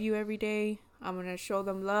I love you every day. I'm going to show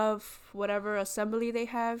them love. Whatever assembly they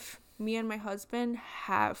have, me and my husband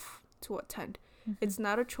have to attend. It's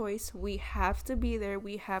not a choice. We have to be there.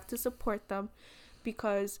 We have to support them,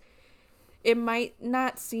 because it might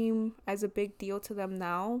not seem as a big deal to them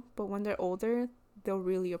now, but when they're older, they'll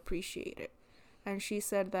really appreciate it. And she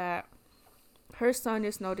said that her son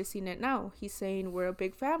is noticing it now. He's saying, we're a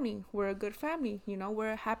big family. We're a good family.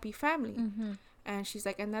 We're a happy family. And she's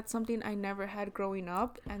like, and that's something I never had growing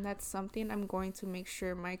up. And that's something I'm going to make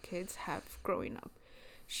sure my kids have growing up.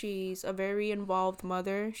 She's a very involved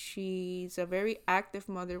mother. She's a very active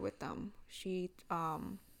mother with them. She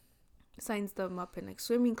signs them up in like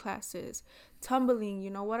swimming classes,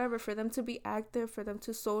 tumbling, whatever, for them to be active, for them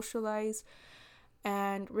to socialize.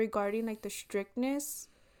 And regarding like the strictness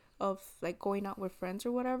of like going out with friends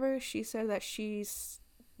or whatever, she said that she's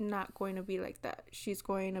not going to be like that. She's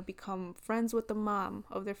going to become friends with the mom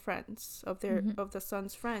of their friends, of the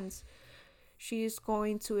son's friends. She's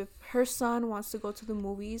going to, if her son wants to go to the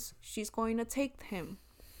movies, she's going to take him.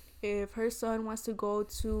 If her son wants to go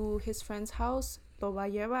to his friend's house, lo va a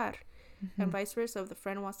llevar. And vice versa. If the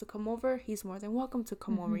friend wants to come over, he's more than welcome to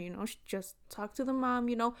come over, just talk to the mom,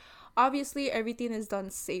 obviously everything is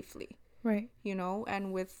done safely, right?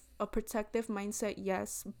 And with a protective mindset,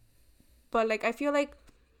 yes, but like, I feel like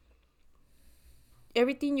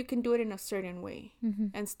everything, you can do it in a certain way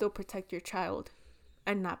and still protect your child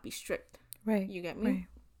and not be strict, right? You get me? Right.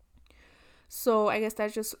 So I guess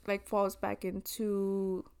that just like falls back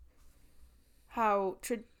into how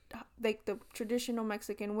like the traditional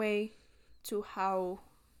Mexican way to how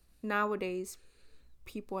nowadays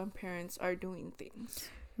people and parents are doing things.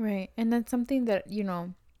 Right. And that's something that,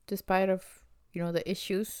 despite of, the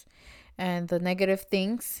issues and the negative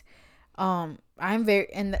things, I'm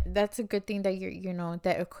very, and that's a good thing that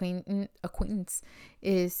that acquaintance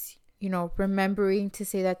is, remembering to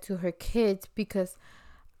say that to her kids, because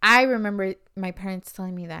I remember my parents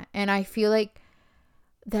telling me that, and I feel like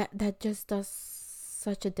that just does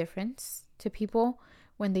such a difference to people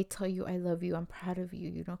when they tell you, I love you, I'm proud of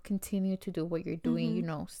you, continue to do what you're doing,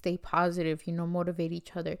 stay positive, motivate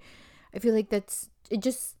each other. I feel like it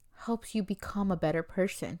just helps you become a better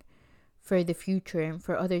person for the future and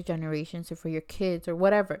for other generations or for your kids or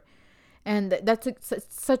whatever. And that's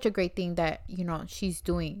such a great thing that, you know, she's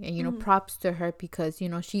doing. And, you know, props to her, because, you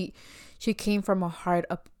know, she came from a hard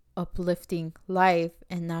uplifting life,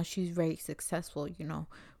 and now she's very successful, you know,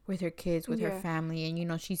 with her kids, with her family, and, you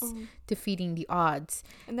know, she's defeating the odds.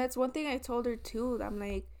 And that's one thing I told her too. I'm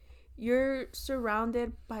like, you're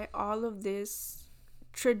surrounded by all of this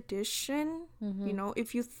tradition. You know,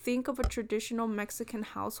 if you think of a traditional Mexican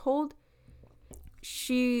household,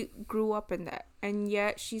 she grew up in that, and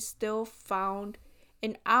yet she still found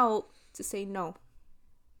an out to say, no,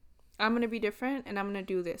 I'm gonna be different, and I'm gonna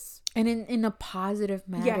do this, and in a positive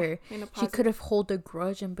manner. She could have hold a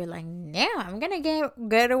grudge and be like, no, I'm gonna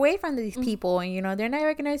get away from these people, and, you know, they're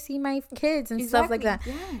never gonna see my kids and stuff like that.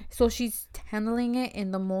 So she's handling it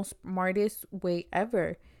in the most smartest way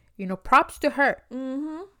ever, you know. Props to her.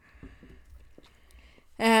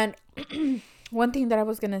 And one thing that I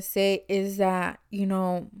was gonna say is that, you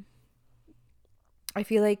know, I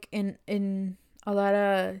feel like in a lot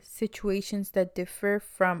of situations that differ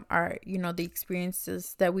from our, you know, the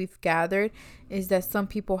experiences that we've gathered, is that some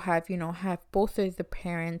people have, you know, have both of the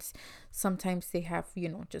parents. Sometimes they have, you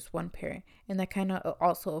know, just one parent, and that kind of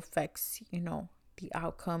also affects, you know, the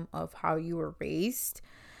outcome of how you were raised.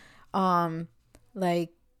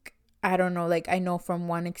 Like, I don't know, like, I know from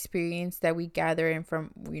one experience that we gather, and from,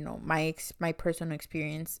 you know, my personal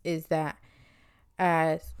experience, is that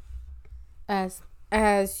as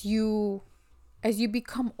you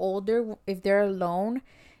become older, if they're alone,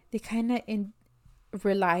 they kind of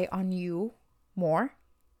rely on you more.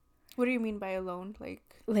 What do you mean by alone?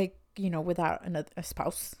 Like, you know, without a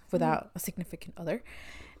spouse, without a significant other.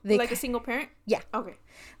 They like a single parent? Yeah. Okay.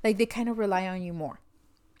 Like, they kind of rely on you more.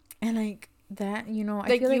 And, like, that, you know,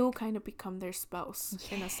 I feel you kind of become their spouse,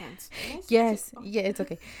 in a sense. Yes. Yeah, it's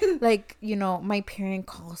okay. Like, you know, my parent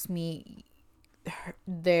calls me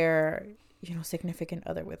their, you know, significant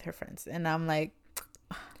other with her friends, and I'm like,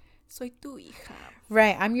 soy tu hija.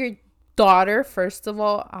 Right, I'm your daughter, first of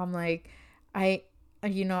all. I'm like,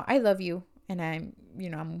 you know, I love you, and I'm, you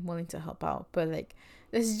know, I'm willing to help out, but, like,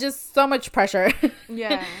 there's just so much pressure.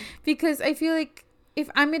 Yeah. Because I feel like if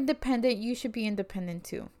I'm independent, you should be independent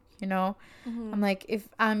too, you know. I'm like, if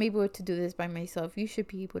I'm able to do this by myself, you should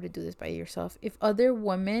be able to do this by yourself. If other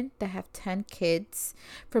women that have 10 kids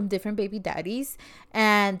from different baby daddies,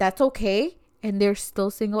 and that's okay, and they're still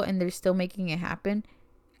single and they're still making it happen,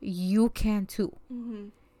 you can too.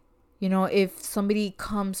 You know, if somebody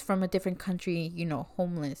comes from a different country, you know,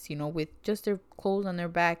 homeless, you know, with just their clothes on their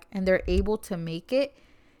back, and they're able to make it,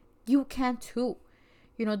 you can too.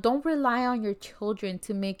 You know, don't rely on your children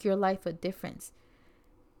to make your life a difference.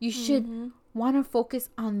 You should want to focus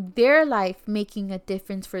on their life making a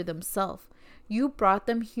difference for themselves. You brought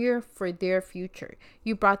them here for their future.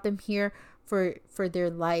 You brought them here for their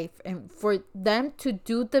life, and for them to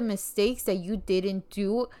do the mistakes that you didn't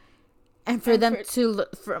do, and for them to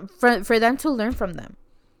learn from them,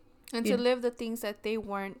 and to live the things that they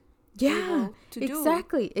weren't able to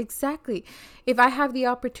do. Exactly. If I have the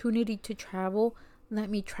opportunity to travel, let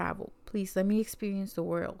me travel. Please, let me experience the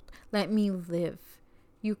world. Let me live.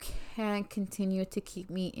 You can't continue to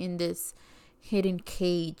keep me in this hidden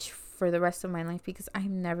cage for the rest of my life, because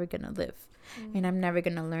I'm never going to live, and I'm never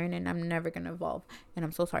going to learn, and I'm never going to evolve. And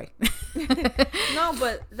I'm so sorry. No,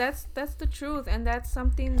 but that's the truth. And that's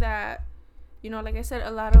something that, you know, like I said,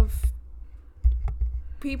 a lot of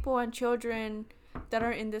people and children that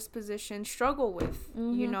are in this position struggle with,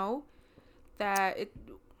 you know, that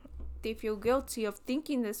they feel guilty of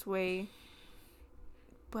thinking this way.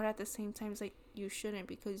 But at the same time, it's like, you shouldn't,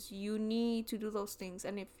 because you need to do those things.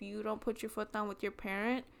 And if you don't put your foot down with your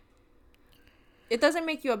parent, it doesn't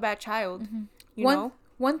make you a bad child. You know?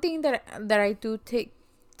 One thing that I do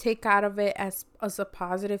take out of it as a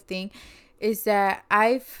positive thing is that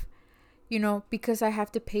I've, you know, because I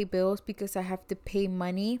have to pay bills, because I have to pay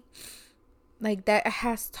money, like, that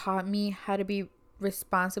has taught me how to be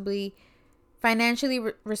financially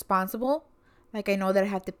responsible. Like, I know that I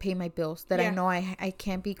have to pay my bills, that I know I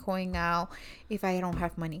can't be going out if I don't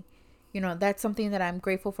have money. You know, that's something that I'm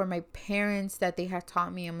grateful for my parents, that they have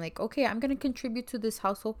taught me. I'm like, okay, I'm going to contribute to this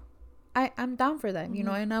household. I'm down for that, you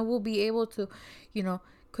know, and I will be able to, you know,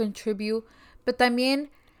 contribute. But también,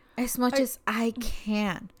 as much as I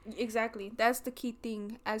can. Exactly. That's the key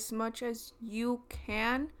thing. As much as you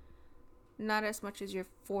can, not as much as you're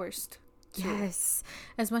forced to. Yes.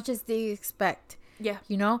 As much as they expect. Yeah.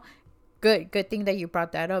 You know? Good thing that you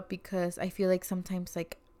brought that up, because I feel like sometimes,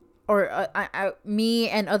 like, or me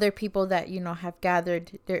and other people that, you know, have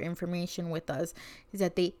gathered their information with us, is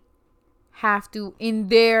that they have to, in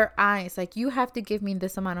their eyes, like, you have to give me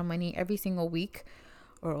this amount of money every single week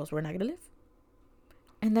or else we're not gonna live.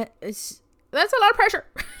 And that's a lot of pressure.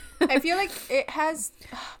 I feel like it has,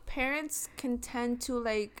 parents can tend to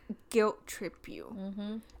like guilt trip you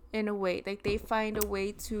in a way. Like they find a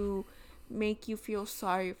way to make you feel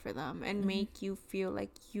sorry for them and make you feel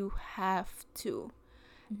like you have to.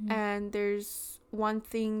 And there's one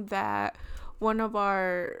thing that one of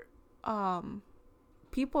our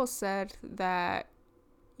people said, that,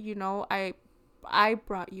 you know, I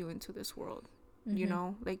brought you into this world. You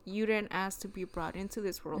know, like, you didn't ask to be brought into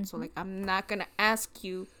this world, so like, I'm not gonna ask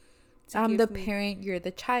you to I'm the parent, you're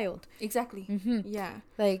the child. Exactly. Yeah,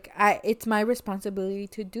 like, it's my responsibility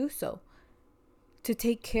to do so, to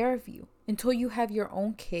take care of you until you have your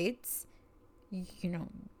own kids. You know,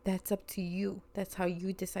 that's up to you. That's how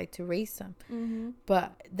you decide to raise them.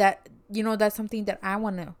 But that, you know, that's something that I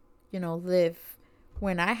want to, you know, live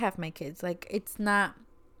when I have my kids. Like, it's not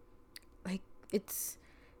like, it's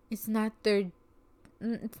not their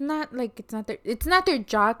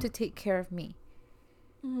job to take care of me.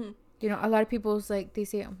 You know, a lot of people's like, they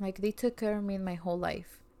say, like, they took care of me my whole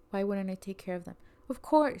life, why wouldn't I take care of them? Of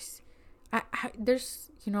course. I there's,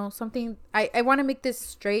 you know, something I want to make this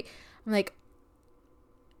straight. I'm like,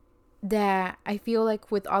 that I feel like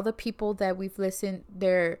with all the people that we've listened,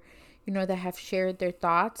 their, you know, that have shared their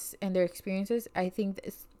thoughts and their experiences, I think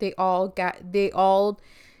they all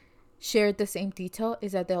shared the same detail,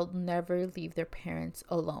 is that they'll never leave their parents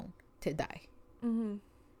alone to die.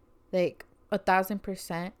 Like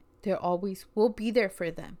 1,000%, they always will be there for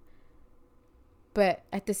them. But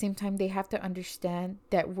at the same time, they have to understand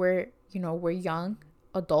that we're young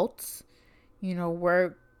adults. You know,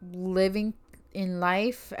 we're living in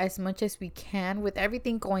life as much as we can with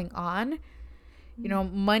everything going on. You know,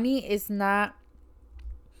 money is not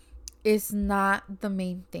the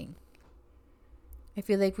main thing. I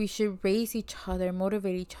feel like we should raise each other,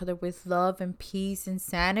 motivate each other with love and peace and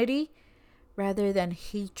sanity, rather than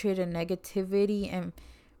hatred and negativity and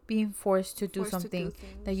being forced to do something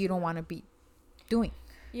that you don't want to be doing.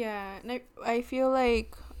 Yeah, and I feel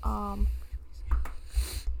like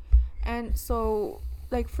and so,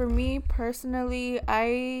 like, for me personally,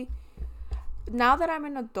 now that I'm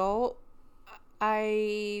an adult,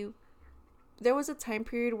 there was a time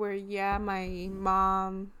period where, yeah, my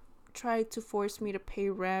mom tried to force me to pay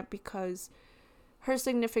rent because her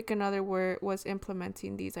significant other was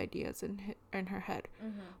implementing these ideas in her head.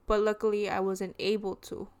 But luckily I wasn't able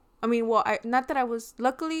to. I mean, well,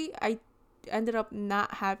 luckily I ended up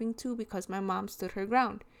not having to, because my mom stood her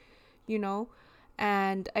ground, you know.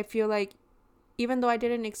 And I feel like, even though I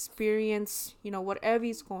didn't experience, you know, what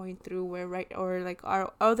Evie's going through, or like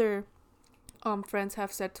our other friends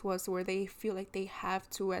have said to us, where they feel like they have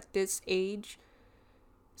to, at this age,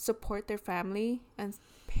 support their family and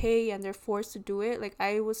pay, and they're forced to do it, like,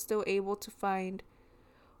 I was still able to find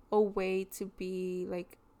a way to be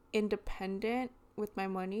like independent with my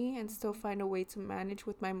money and still find a way to manage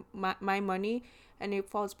with my money. And it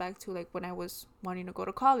falls back to like when I was wanting to go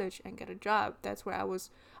to college and get a job. That's where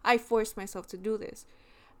I forced myself to do this.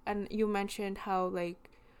 And you mentioned how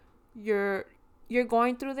like you're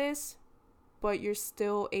going through this, but you're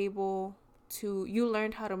still able to, you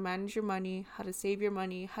learned how to manage your money, how to save your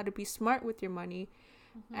money, how to be smart with your money.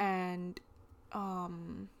 And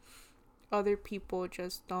other people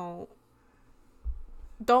just don't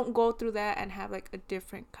go through that and have like a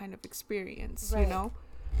different kind of experience, right. You know,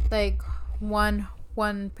 like one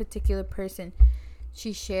particular person,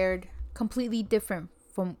 she shared completely different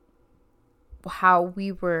from how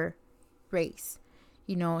we were raised.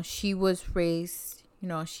 You know, she was raised, you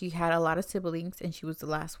know, she had a lot of siblings and she was the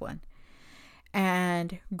last one.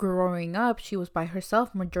 And growing up, she was by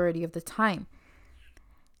herself majority of the time.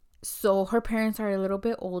 So her parents are a little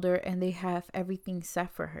bit older and they have everything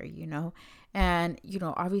set for her, you know. And, you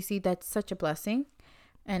know, obviously that's such a blessing.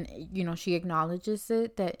 And, you know, she acknowledges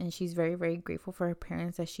it, and she's very, very grateful for her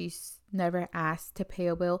parents that she's never asked to pay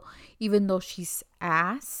a bill, even though she's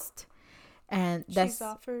asked. And that's,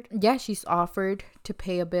 she's offered to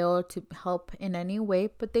pay a bill, to help in any way.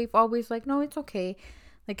 But they've always like, no, it's okay.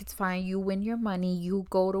 Like, it's fine. You win your money. You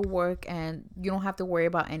go to work and you don't have to worry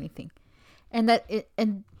about anything. And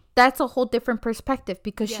that's a whole different perspective,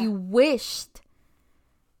 because she wished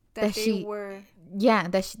that they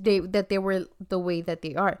were the way that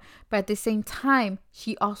they are. But at the same time,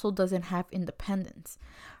 she also doesn't have independence.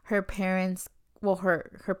 Her parents, well,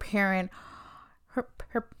 her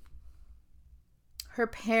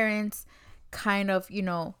parents kind of, you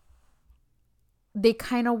know, they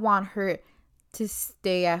kind of want her to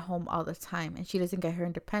stay at home all the time, and she doesn't get her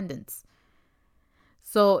independence.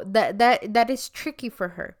 So that is tricky for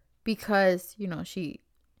her because, you know, she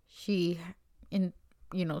in,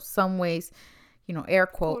 you know, some ways, you know, air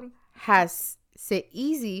quote, has it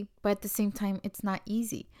easy, but at the same time it's not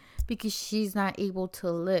easy because she's not able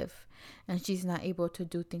to live and she's not able to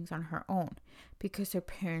do things on her own because her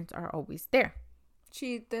parents are always there.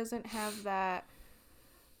 She doesn't have that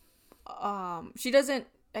she doesn't,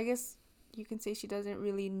 I guess you can say, she doesn't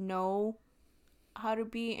really know how to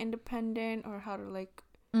be independent or how to like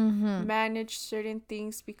manage certain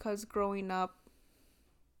things because growing up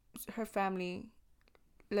her family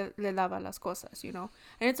le daba las cosas, you know.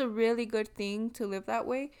 And it's a really good thing to live that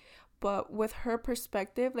way, but with her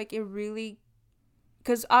perspective, like, it really,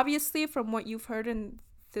 because obviously from what you've heard in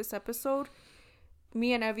this episode,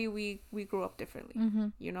 me and Evie, we grew up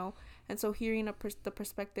differently, you know. And so hearing the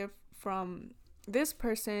perspective from this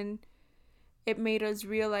person, it made us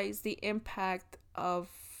realize the impact of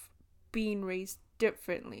being raised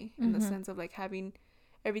differently in the sense of like having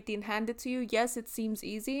everything handed to you. Yes, it seems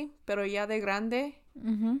easy, pero ya de grande,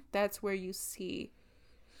 that's where you see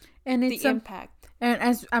and it's the impact. And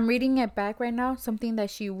as I'm reading it back right now, something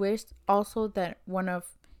that she wished also that one of,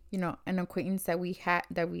 you know, an acquaintance that we had,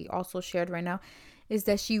 that we also shared right now, is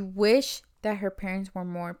that she wished that her parents were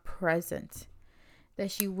more present.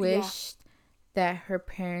 That she wished that her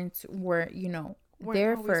parents were, you know,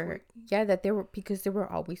 there for her. Yeah, that they were, because they were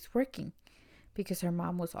always working. Because her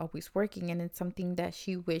mom was always working, and it's something that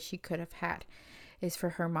she wished she could have had, is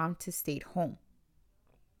for her mom to stay home.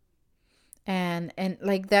 And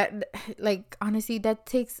like that, like, honestly, that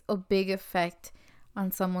takes a big effect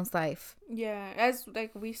on someone's life. Yeah, as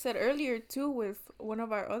like we said earlier too, with one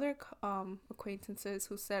of our other acquaintances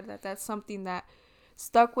who said that that's something that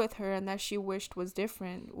stuck with her and that she wished was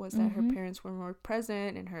different, was that her parents were more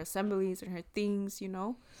present in her assemblies and her things, you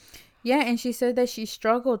know. Yeah, and she said that she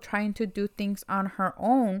struggled trying to do things on her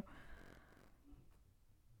own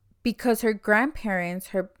because her grandparents,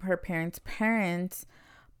 her parents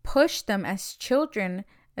pushed them as children,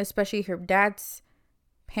 especially her dad's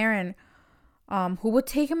parent, who would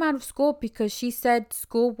take him out of school because she said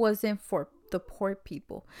school wasn't for the poor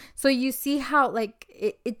people. So you see how, like,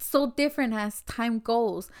 it's so different as time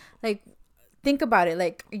goes. Like, think about it.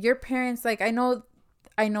 Like, your parents, like, I know,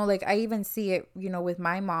 like, I even see it, you know, with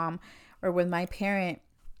my mom or with my parent.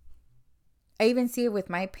 I even see it with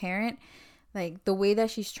my parent. Like, the way that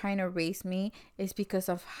she's trying to raise me is because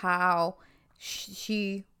of how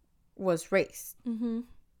she was raised.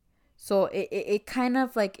 So it kind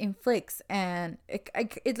of like inflicts, and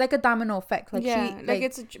it's like a domino effect. Like, yeah, like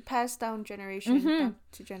it's a passed down generation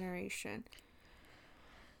to generation.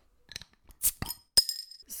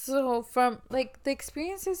 So from like the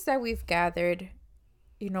experiences that we've gathered,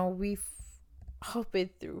 you know, we've all been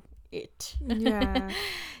through it. Yeah.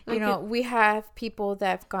 You know, we have people that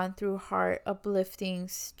have gone through hard, uplifting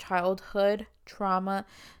childhood trauma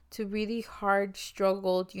to really hard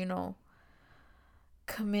struggled, you know,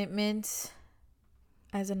 commitments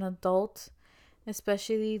as an adult,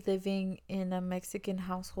 especially living in a Mexican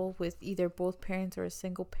household with either both parents or a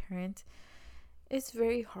single parent. It's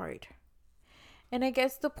very hard. And I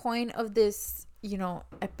guess the point of this, you know,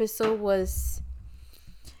 episode was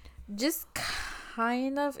just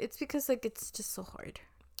kind of, it's because like it's just so hard.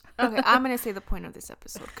 Okay, I'm gonna say the point of this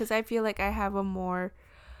episode because I feel like I have a more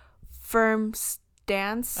firm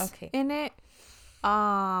stance in it.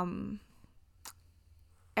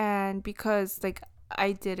 And because like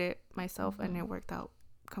I did it myself and it worked out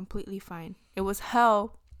completely fine. It was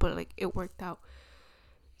hell, but like it worked out.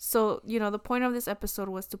 So, you know, the point of this episode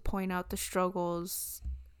was to point out the struggles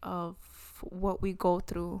of what we go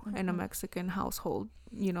through in a Mexican household,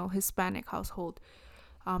 you know, Hispanic household.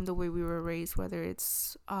 The way we were raised, whether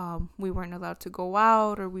it's we weren't allowed to go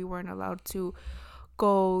out, or we weren't allowed to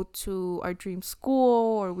go to our dream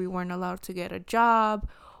school, or we weren't allowed to get a job,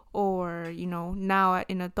 or, you know, now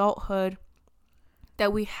in adulthood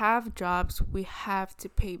that we have jobs, we have to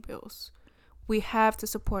pay bills, we have to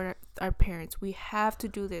support our parents, we have to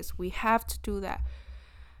do this, we have to do that.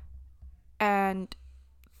 And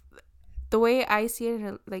the way I see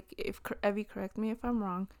it, like, if Evie, correct me if I'm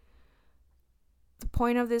wrong, the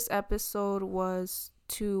point of this episode was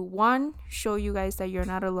to, one, show you guys that you're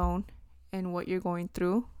not alone in what you're going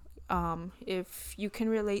through. If you can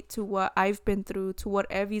relate to what I've been through, to what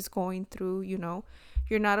Evie's going through, you know,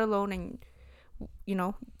 you're not alone. And, you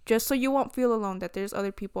know, just so you won't feel alone, that there's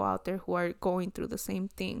other people out there who are going through the same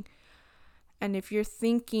thing. And if you're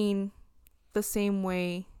thinking the same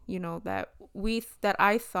way, you know, that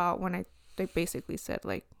I thought when I basically said,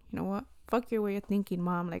 like, you know what, fuck your way of thinking,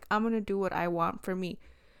 Mom. Like, I'm gonna do what I want for me.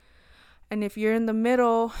 And if you're in the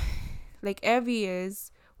middle, like Evie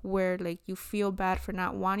is, where like you feel bad for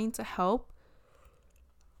not wanting to help.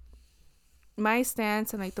 My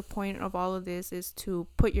stance and like the point of all of this is to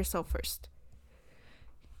put yourself first.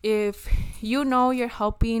 If you know you're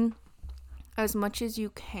helping as much as you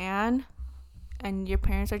can and your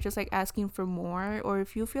parents are just like asking for more, or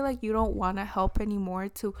if you feel like you don't want to help anymore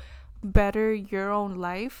to better your own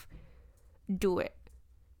life, do it.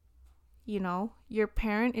 You know, your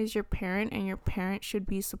parent is your parent, and your parent should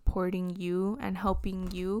be supporting you and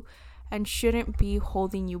helping you and shouldn't be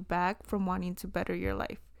holding you back from wanting to better your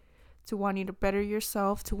life, to wanting to better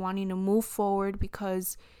yourself, to wanting to move forward,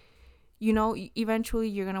 because you know eventually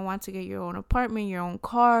you're going to want to get your own apartment, your own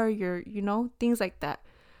car, you know, things like that.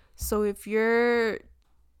 So if you're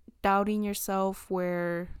doubting yourself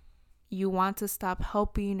where you want to stop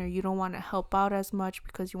helping or you don't want to help out as much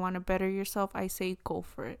because you want to better yourself, I say go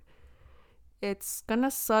for it. It's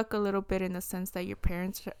gonna suck a little bit in the sense that your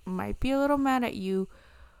parents might be a little mad at you,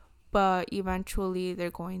 but eventually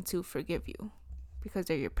they're going to forgive you because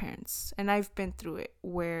they're your parents. And I've been through it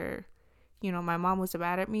where, you know, my mom was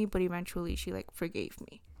mad at me, but eventually she like forgave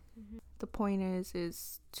me. Mm-hmm. The point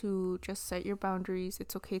is to just set your boundaries.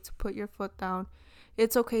 It's okay to put your foot down.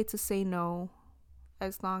 It's okay to say no,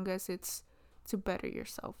 as long as it's to better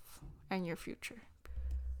yourself and your future.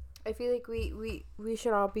 I feel like we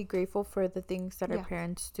should all be grateful for the things that our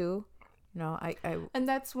parents do. You know, I and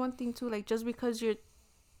that's one thing too. Like, just because you're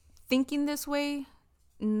thinking this way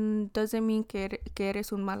doesn't mean que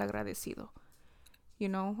eres un mal agradecido. You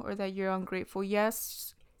know, or that you're ungrateful.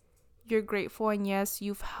 Yes, you're grateful, and yes,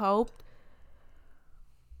 you've helped.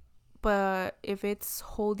 But if it's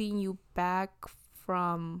holding you back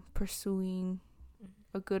from pursuing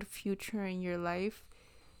a good future in your life,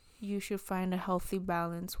 you should find a healthy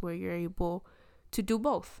balance where you're able to do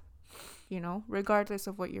both, you know, regardless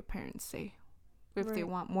of what your parents say. If they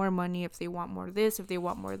want more money, if they want more this, if they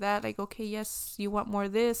want more that, like, okay, yes, you want more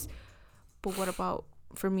this, but what about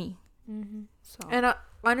for me? Mm-hmm. So, and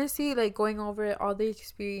honestly, like, going over all the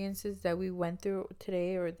experiences that we went through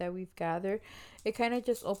today or that we've gathered, it kind of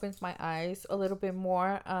just opens my eyes a little bit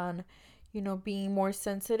more on, you know, being more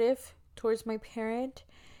sensitive towards my parent,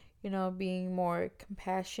 you know, being more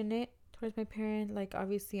compassionate towards my parent. Like,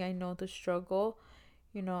 obviously I know the struggle,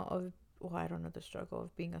 you know, of, well, I don't know the struggle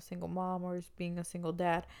of being a single mom or being a single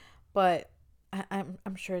dad, but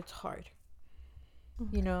I'm sure it's hard,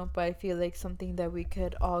 you know. But I feel like something that we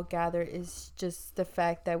could all gather is just the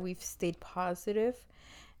fact that we've stayed positive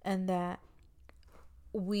and that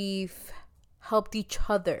we've helped each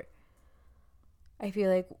other. I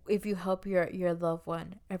feel like if you help your loved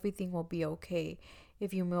one, everything will be okay.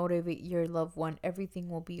 If you motivate your loved one, everything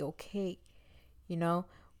will be okay. You know,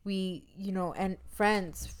 you know, and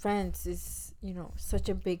friends is, you know, such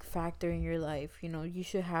a big factor in your life. You know, you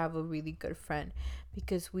should have a really good friend,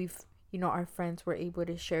 because you know, our friends were able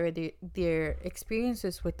to share their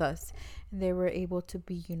experiences with us, and they were able to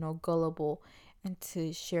be, you know, gullible and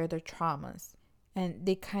to share their traumas. And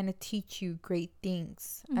they kind of teach you great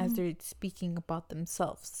things as they're speaking about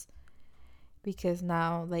themselves. Because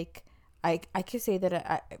now, like, I can say that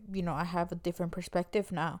I you know, I have a different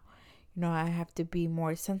perspective now. You know, I have to be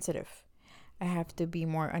more sensitive. I have to be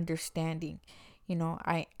more understanding. You know,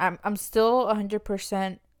 I'm still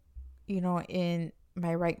 100%, you know, in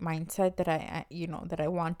my right mindset that I you know, that I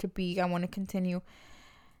want to be. I want to continue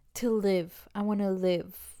to live. I want to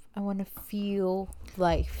live. I want to feel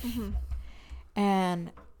life.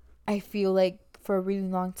 And I feel like for a really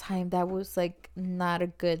long time that was like not a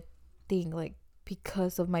good thing, like,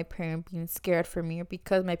 because of my parent being scared for me, or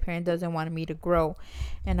because my parent doesn't want me to grow.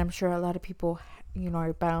 And I'm sure a lot of people, you know,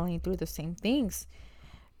 are battling through the same things.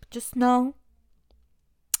 But just know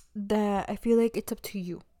that I feel like it's up to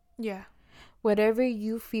you. Yeah. Whatever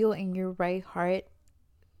you feel in your right heart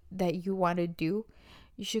that you want to do,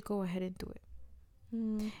 you should go ahead and do it.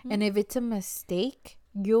 And if it's a mistake,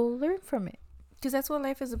 you'll learn from it. Because that's what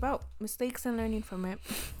life is about. Mistakes and learning from it.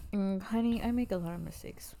 Honey, I make a lot of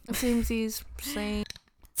mistakes. Samesies, same.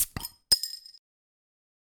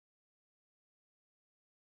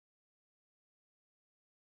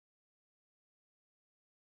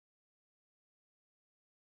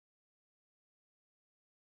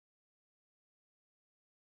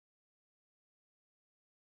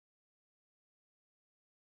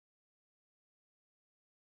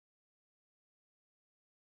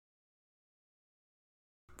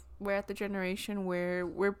 We're at the generation where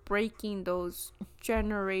we're breaking those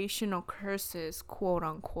generational curses, quote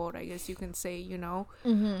unquote, I guess you can say, you know.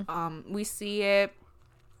 We see it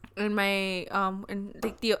in my in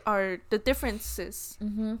like the differences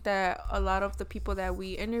that a lot of the people that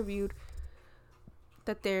we interviewed,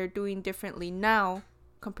 that they're doing differently now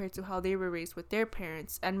compared to how they were raised with their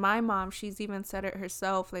parents. And my mom, she's even said it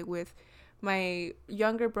herself, like with my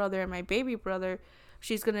younger brother and my baby brother,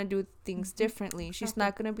 she's gonna do things differently. She's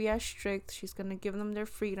not gonna be as strict. She's gonna give them their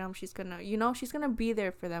freedom. She's gonna, she's gonna be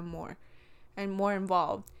there for them more and more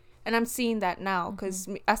involved. And I'm seeing that now, because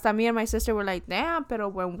hasta me and my sister were like, damn, pero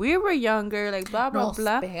when we were younger, like, blah, blah,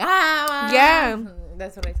 blah. Yeah.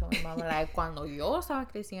 That's what I told my mom. Like, cuando yo estaba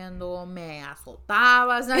creciendo, me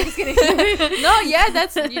azotabas. No, just kidding. No, yeah,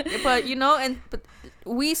 that's, but, but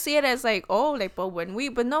we see it as like, oh, like,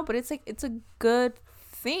 but no, but it's like, it's a good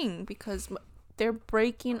thing, because they're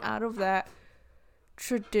breaking out of that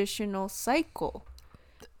traditional cycle.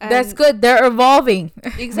 And that's good. They're evolving.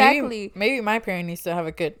 Exactly. Maybe my parent needs to have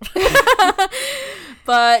a kid.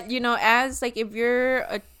 But, as like, if you're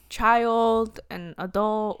a child, an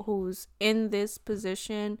adult who's in this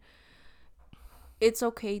position, it's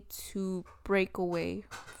okay to break away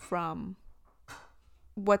from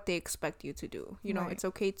what they expect you to do. Right. It's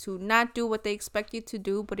okay to not do what they expect you to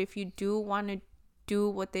do, but if you do want to do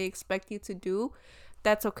what they expect you to do,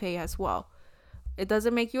 that's okay as well. It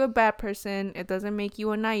doesn't make you a bad person. It doesn't make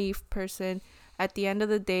you a naive person. At the end of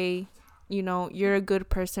the day, you're a good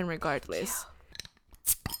person regardless.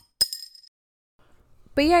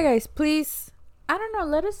 But yeah, guys, please, I don't know,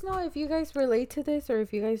 let us know if you guys relate to this, or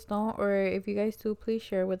if you guys don't, or if you guys do, please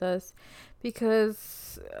share with us,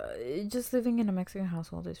 because just living in a Mexican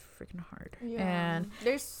household is freaking hard. Yeah. And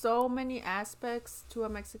there's so many aspects to a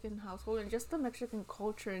Mexican household, and just the Mexican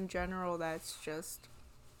culture in general, that's just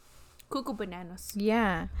cuckoo bananas.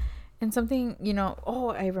 Yeah. And something,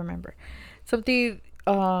 I remember something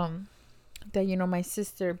that my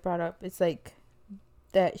sister brought up. It's like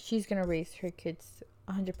that she's gonna raise her kids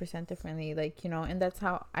 100% differently, like, and that's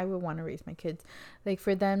how I would want to raise my kids, like,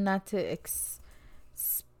 for them not to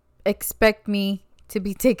expect me to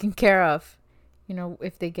be taken care of,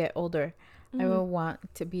 if they get older. I would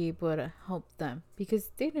want to be able to help them, because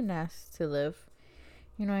they didn't ask to live.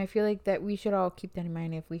 I feel like that we should all keep that in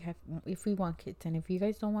mind if we want kids. And if you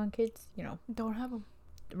guys don't want kids, don't have them.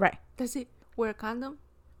 Right. That's it. Wear a condom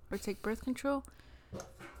or take birth control.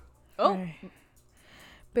 Oh. Right.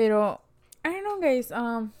 Pero I don't know, guys.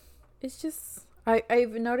 It's just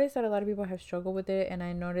I've noticed that a lot of people have struggled with it, and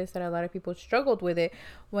I noticed that a lot of people struggled with it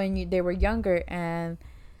when they were younger, and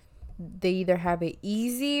they either have it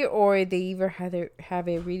easy or they either have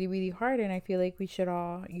it really, really hard. And I feel like we should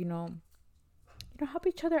all, help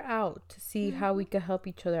each other out, to see how we could help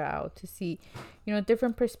each other out, to see,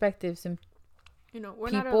 different perspectives and we're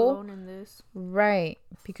people, not alone in this, right?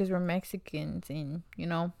 Because we're Mexicans, and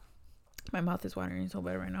my mouth is watering so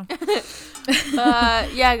bad right now.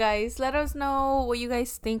 Yeah, guys, let us know what you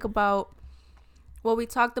guys think about what we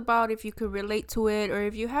talked about. If you could relate to it, or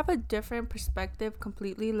if you have a different perspective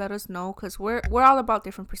completely, let us know, because we're all about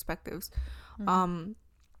different perspectives.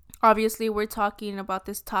 Obviously, we're talking about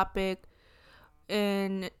this topic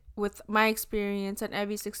and with my experience and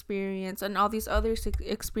Evie's experience and all these other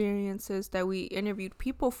experiences that we interviewed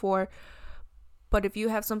people for. But if you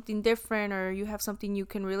have something different, or you have something you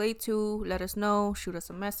can relate to, let us know. Shoot us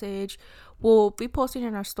a message. We'll be posting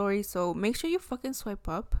in our story, so make sure you fucking swipe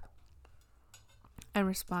up and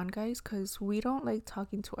respond, guys, because we don't like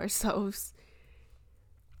talking to ourselves.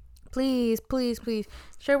 Please, please, please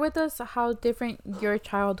share with us how different your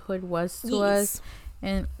childhood was to us,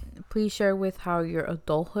 and please share with how your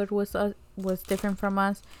adulthood was different from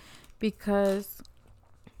us, because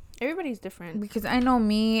everybody's different. Because I know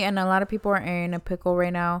me and a lot of people are in a pickle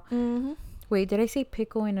right now. Wait, did I say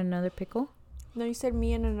pickle in another pickle? No, you said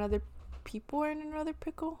me and another people are in another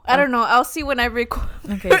pickle. I don't know. I'll see when I record.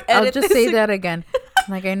 Okay, I'll just say that again.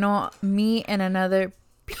 Like, I know me and another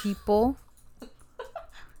people.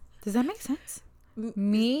 Does that make sense?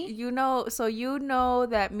 Me? So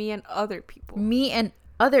that me and other people. Me and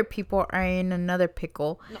other people are in another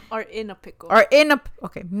pickle. No, are in a pickle.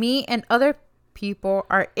 Okay, me and other people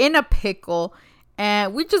are in a pickle,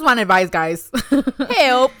 and we just want advice, guys.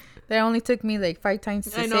 Help. That only took me like 5 times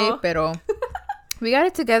to say, pero we got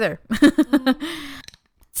it together.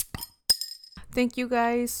 Thank you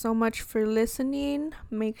guys so much for listening.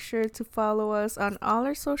 Make sure to follow us on all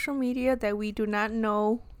our social media that we do not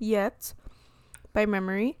know yet by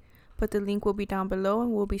memory, but the link will be down below,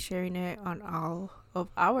 and we'll be sharing it on all of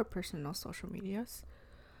our personal social medias.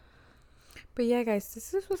 But yeah, guys,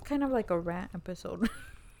 this was kind of like a rant episode.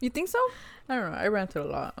 You think so? I don't know. I ranted a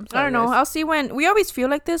lot. I'm sorry. I don't know. Guys. I'll see when we always feel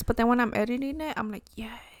like this, but then when I'm editing it, I'm like,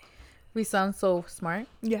 yeah. We sound so smart.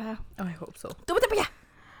 Yeah. Oh, I hope so.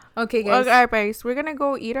 Okay, guys. Well, all right, guys. We're gonna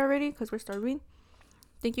go eat already because we're starving.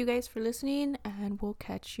 thank you guys for listening, and we'll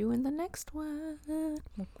catch you in the next one.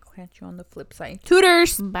 We'll catch you on the flip side.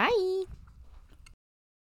 Tutors! Bye.